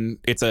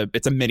it's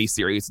a mini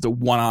series. It's a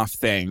one-off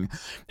thing.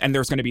 And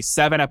there's going to be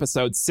 7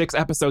 episodes. 6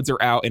 episodes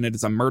are out, and it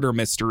is a murder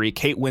mystery.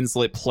 Kate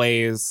Winslet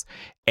plays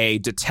a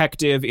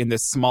detective in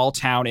this small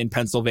town in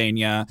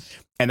Pennsylvania,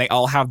 and they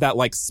all have that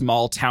like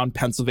small town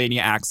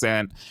Pennsylvania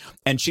accent.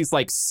 And she's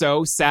like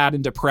so sad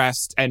and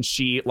depressed. And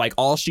she like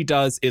all she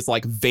does is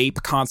like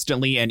vape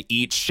constantly and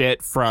eat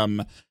shit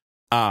from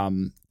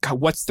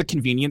what's the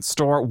convenience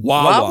store?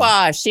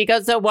 Wawa. She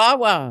goes to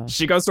Wawa.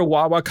 She goes to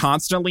Wawa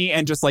constantly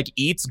and just like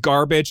eats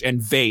garbage and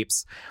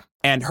vapes.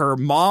 And her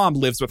mom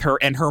lives with her,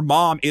 and her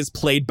mom is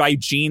played by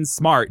Jean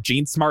Smart.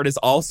 Jean Smart is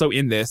also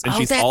in this, and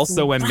she's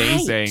also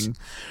amazing.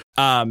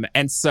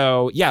 And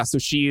so, yeah, so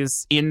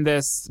she's in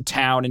this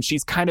town, and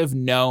she's kind of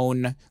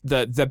known,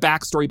 the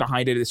backstory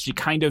behind it is she's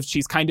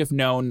kind of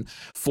known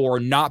for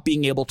not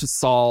being able to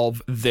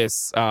solve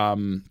this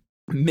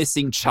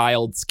missing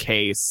child's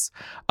case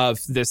of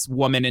this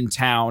woman in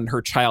town.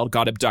 Her child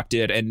got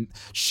abducted, and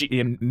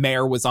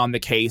Mare was on the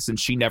case, and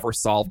she never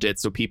solved it.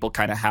 So people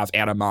kind of have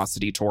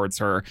animosity towards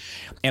her.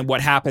 And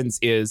what happens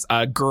is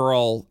a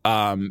girl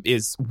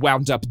is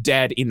wound up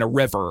dead in a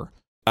river.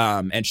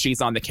 And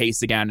she's on the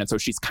case again. And so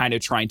she's kind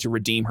of trying to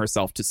redeem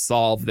herself to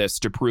solve this,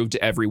 to prove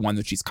to everyone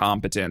that she's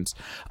competent.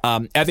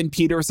 Evan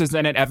Peters is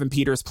in it. Evan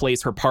Peters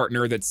plays her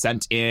partner that's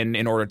sent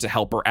in order to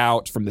help her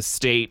out from the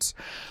state.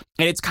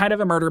 And it's kind of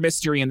a murder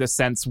mystery in the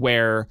sense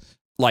where,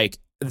 like,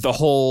 the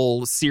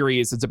whole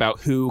series is about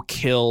who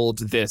killed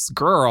this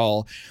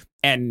girl.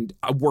 And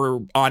we're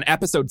on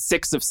episode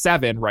 6 of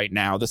 7 right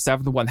now. The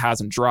 7th one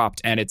hasn't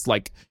dropped. And it's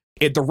like,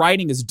 the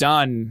writing is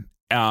done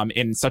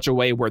in such a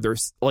way where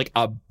there's like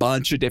a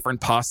bunch of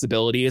different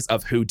possibilities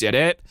of who did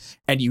it,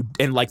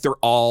 and like they're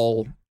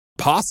all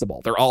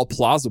possible, they're all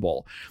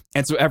plausible,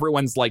 and so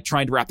everyone's like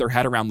trying to wrap their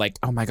head around like,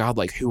 oh my god,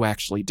 like who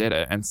actually did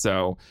it. And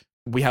so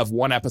we have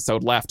one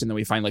episode left, and then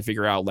we finally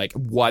figure out like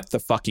what the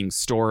fucking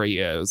story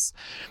is.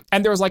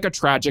 And there's like a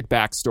tragic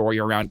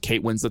backstory around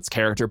Kate Winslet's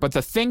character, but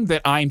the thing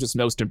that I'm just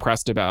most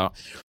impressed about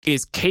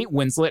is Kate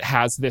Winslet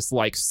has this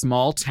like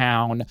small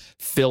town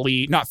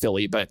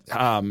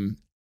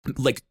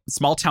like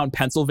small town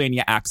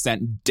Pennsylvania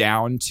accent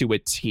down to a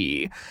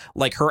T.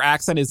 Like her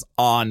accent is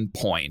on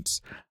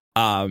point.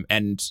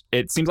 And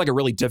it seems like a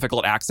really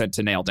difficult accent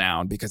to nail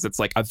down because it's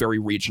like a very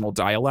regional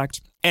dialect.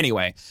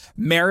 Anyway,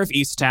 Mare of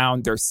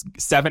Easttown, there's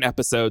 7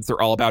 episodes.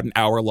 They're all about an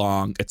hour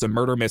long. It's a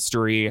murder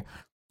mystery.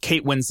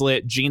 Kate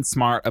Winslet, Jean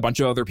Smart, a bunch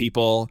of other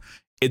people.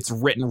 It's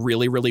written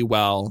really, really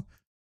well.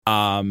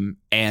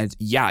 And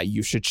yeah,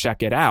 you should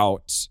check it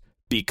out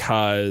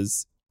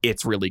because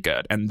it's really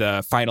good. And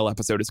the final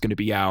episode is going to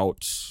be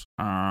out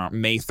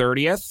May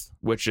 30th,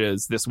 which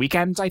is this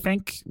weekend, I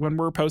think, when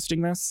we're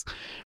posting this.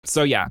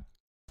 So yeah,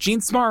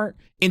 Jean Smart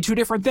in 2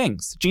 different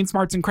things. Jean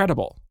Smart's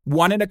incredible.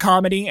 One in a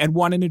comedy and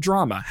one in a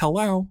drama.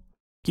 Hello.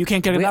 You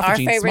can't get enough of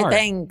Jean Smart. Our favorite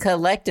thing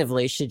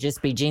collectively should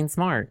just be Jean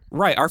Smart.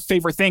 Right. Our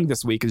favorite thing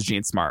this week is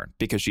Jean Smart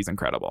because she's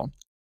incredible.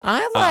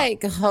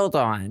 Hold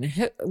on.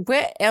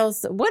 What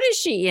else? What is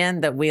she in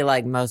that we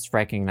like most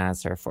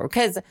recognize her for?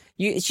 Because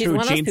she's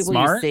one of those people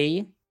you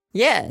see.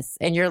 Yes.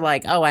 And you're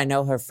like, oh, I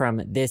know her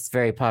from this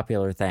very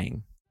popular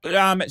thing.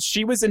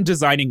 She was in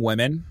Designing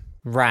Women.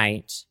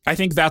 Right. I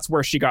think that's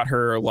where she got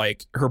her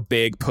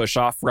big push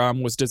off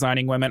from, was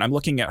Designing Women. I'm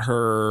looking at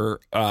her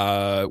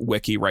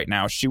wiki right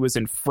now. She was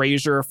in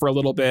Frasier for a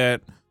little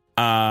bit.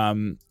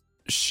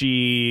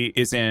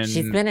 She's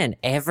been in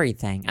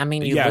everything. I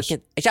mean, look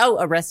at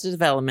Arrested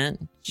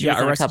Development. She was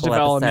in Arrested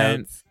Development.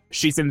 Episodes.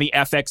 She's in the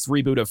FX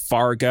reboot of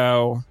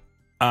Fargo.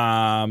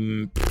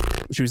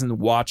 She was in The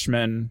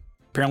Watchmen.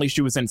 Apparently,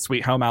 she was in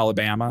Sweet Home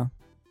Alabama.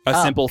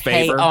 A Simple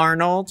Favor. Hey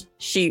Arnold.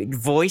 She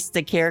voiced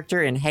the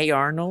character in Hey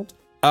Arnold.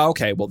 Oh,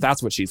 okay, well,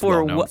 that's what she's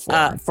well known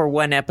for. For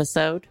one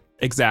episode.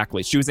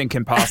 Exactly. She was in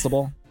Kim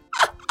Possible.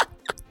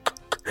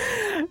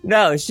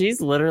 No,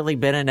 she's literally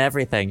been in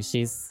everything.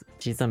 She's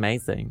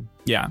amazing.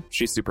 Yeah,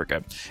 she's super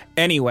good.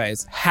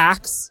 Anyways,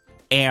 Hacks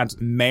and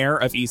Mare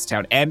of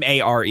Easttown.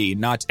 M-A-R-E,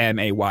 not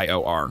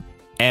M-A-Y-O-R.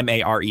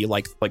 M-A-R-E,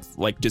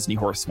 like Disney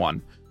Horse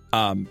One.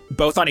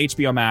 Both on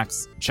HBO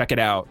Max. Check it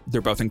out. They're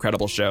both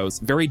incredible shows.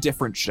 Very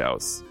different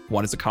shows.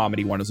 One is a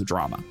comedy, one is a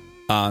drama.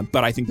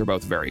 But I think they're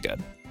both very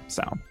good.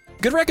 So,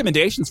 good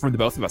recommendations from the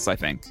both of us, I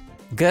think.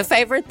 Good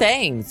favorite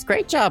things.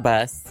 Great job,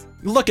 us.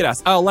 Look at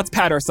us. Oh, let's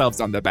pat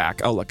ourselves on the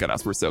back. Oh, look at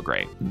us. We're so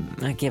great.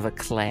 I give a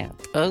clap.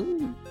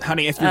 Oh,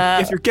 honey, if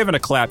you're giving a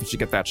clap, you should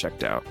get that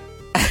checked out.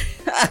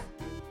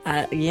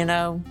 I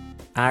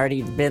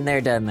already been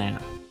there, done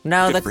that.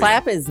 No, good the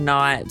clap is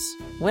not.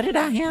 What did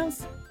I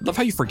have? Love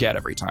how you forget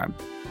every time.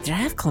 Did I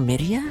have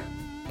chlamydia?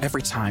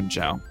 Every time,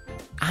 Joe.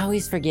 I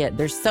always forget.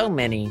 There's so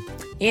many.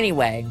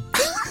 Anyway.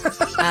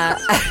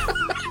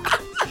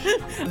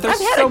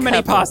 There's so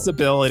many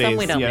possibilities. Some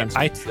we don't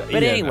mention.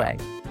 Anyway.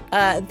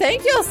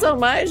 Thank y'all so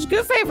much.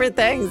 Good favorite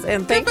things.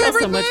 And thank y'all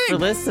so much for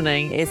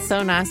listening. It's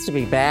so nice to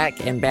be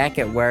back and back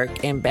at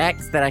work and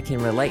back so that I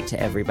can relate to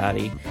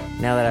everybody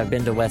now that I've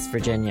been to West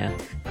Virginia.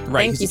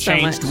 Right. Thank you so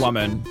much. Changed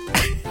woman.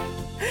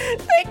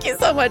 Thank you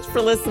so much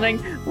for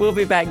listening. We'll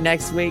be back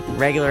next week,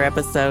 regular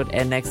episode,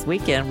 and next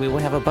weekend we will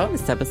have a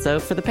bonus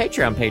episode for the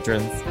Patreon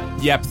patrons.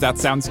 Yep, that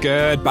sounds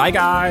good. Bye,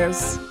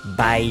 guys.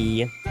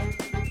 Bye.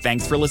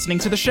 Thanks for listening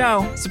to the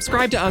show.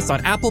 Subscribe to us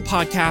on Apple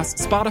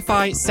Podcasts,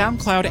 Spotify,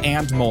 SoundCloud,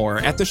 and more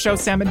at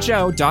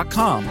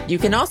theshowsamandjoe.com. You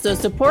can also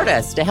support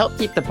us to help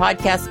keep the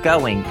podcast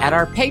going at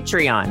our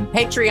Patreon,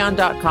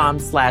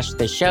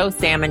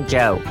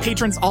 patreon.com/theshowsamandjoe.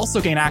 Patrons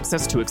also gain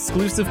access to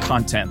exclusive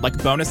content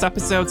like bonus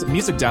episodes,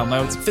 music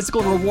downloads,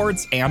 physical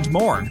rewards, and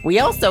more. We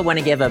also want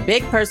to give a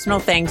big personal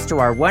thanks to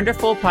our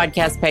wonderful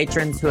podcast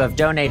patrons who have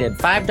donated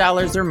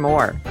 $5 or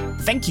more.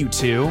 Thank you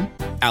to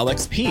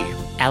Alex P.,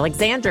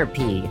 Alexander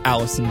P.,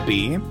 Allison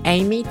B.,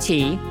 Amy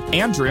T.,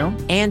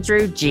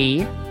 Andrew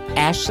G.,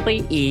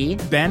 Ashley E.,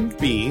 Ben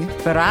B.,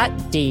 Barat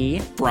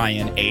D.,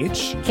 Brian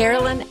H.,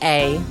 Carolyn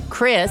A.,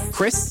 Chris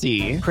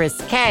C.,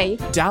 Chris K.,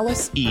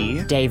 Dallas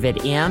E.,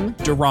 David M.,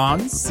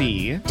 Duran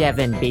C.,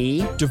 Devin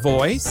B.,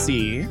 Devoy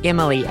C.,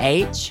 Emily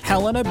H.,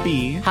 Helena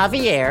B.,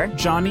 Javier,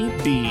 Johnny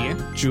B.,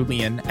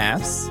 Julian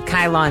S.,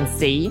 Kylon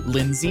C.,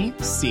 Lindsay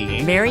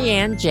C.,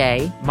 Marianne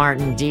J.,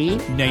 Martin D.,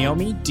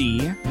 Naomi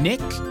D.,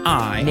 Nick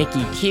I.,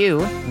 Nikki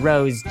Q.,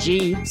 Rose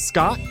G.,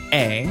 Scott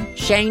A.,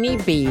 Shani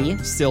B.,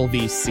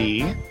 Sylvie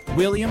C.,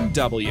 William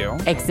W.,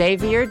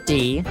 Xavier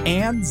D.,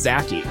 and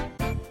Zachy.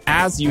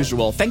 As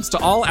usual, thanks to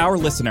all our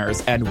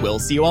listeners, and we'll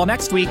see you all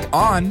next week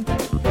on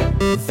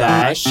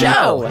The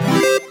Show.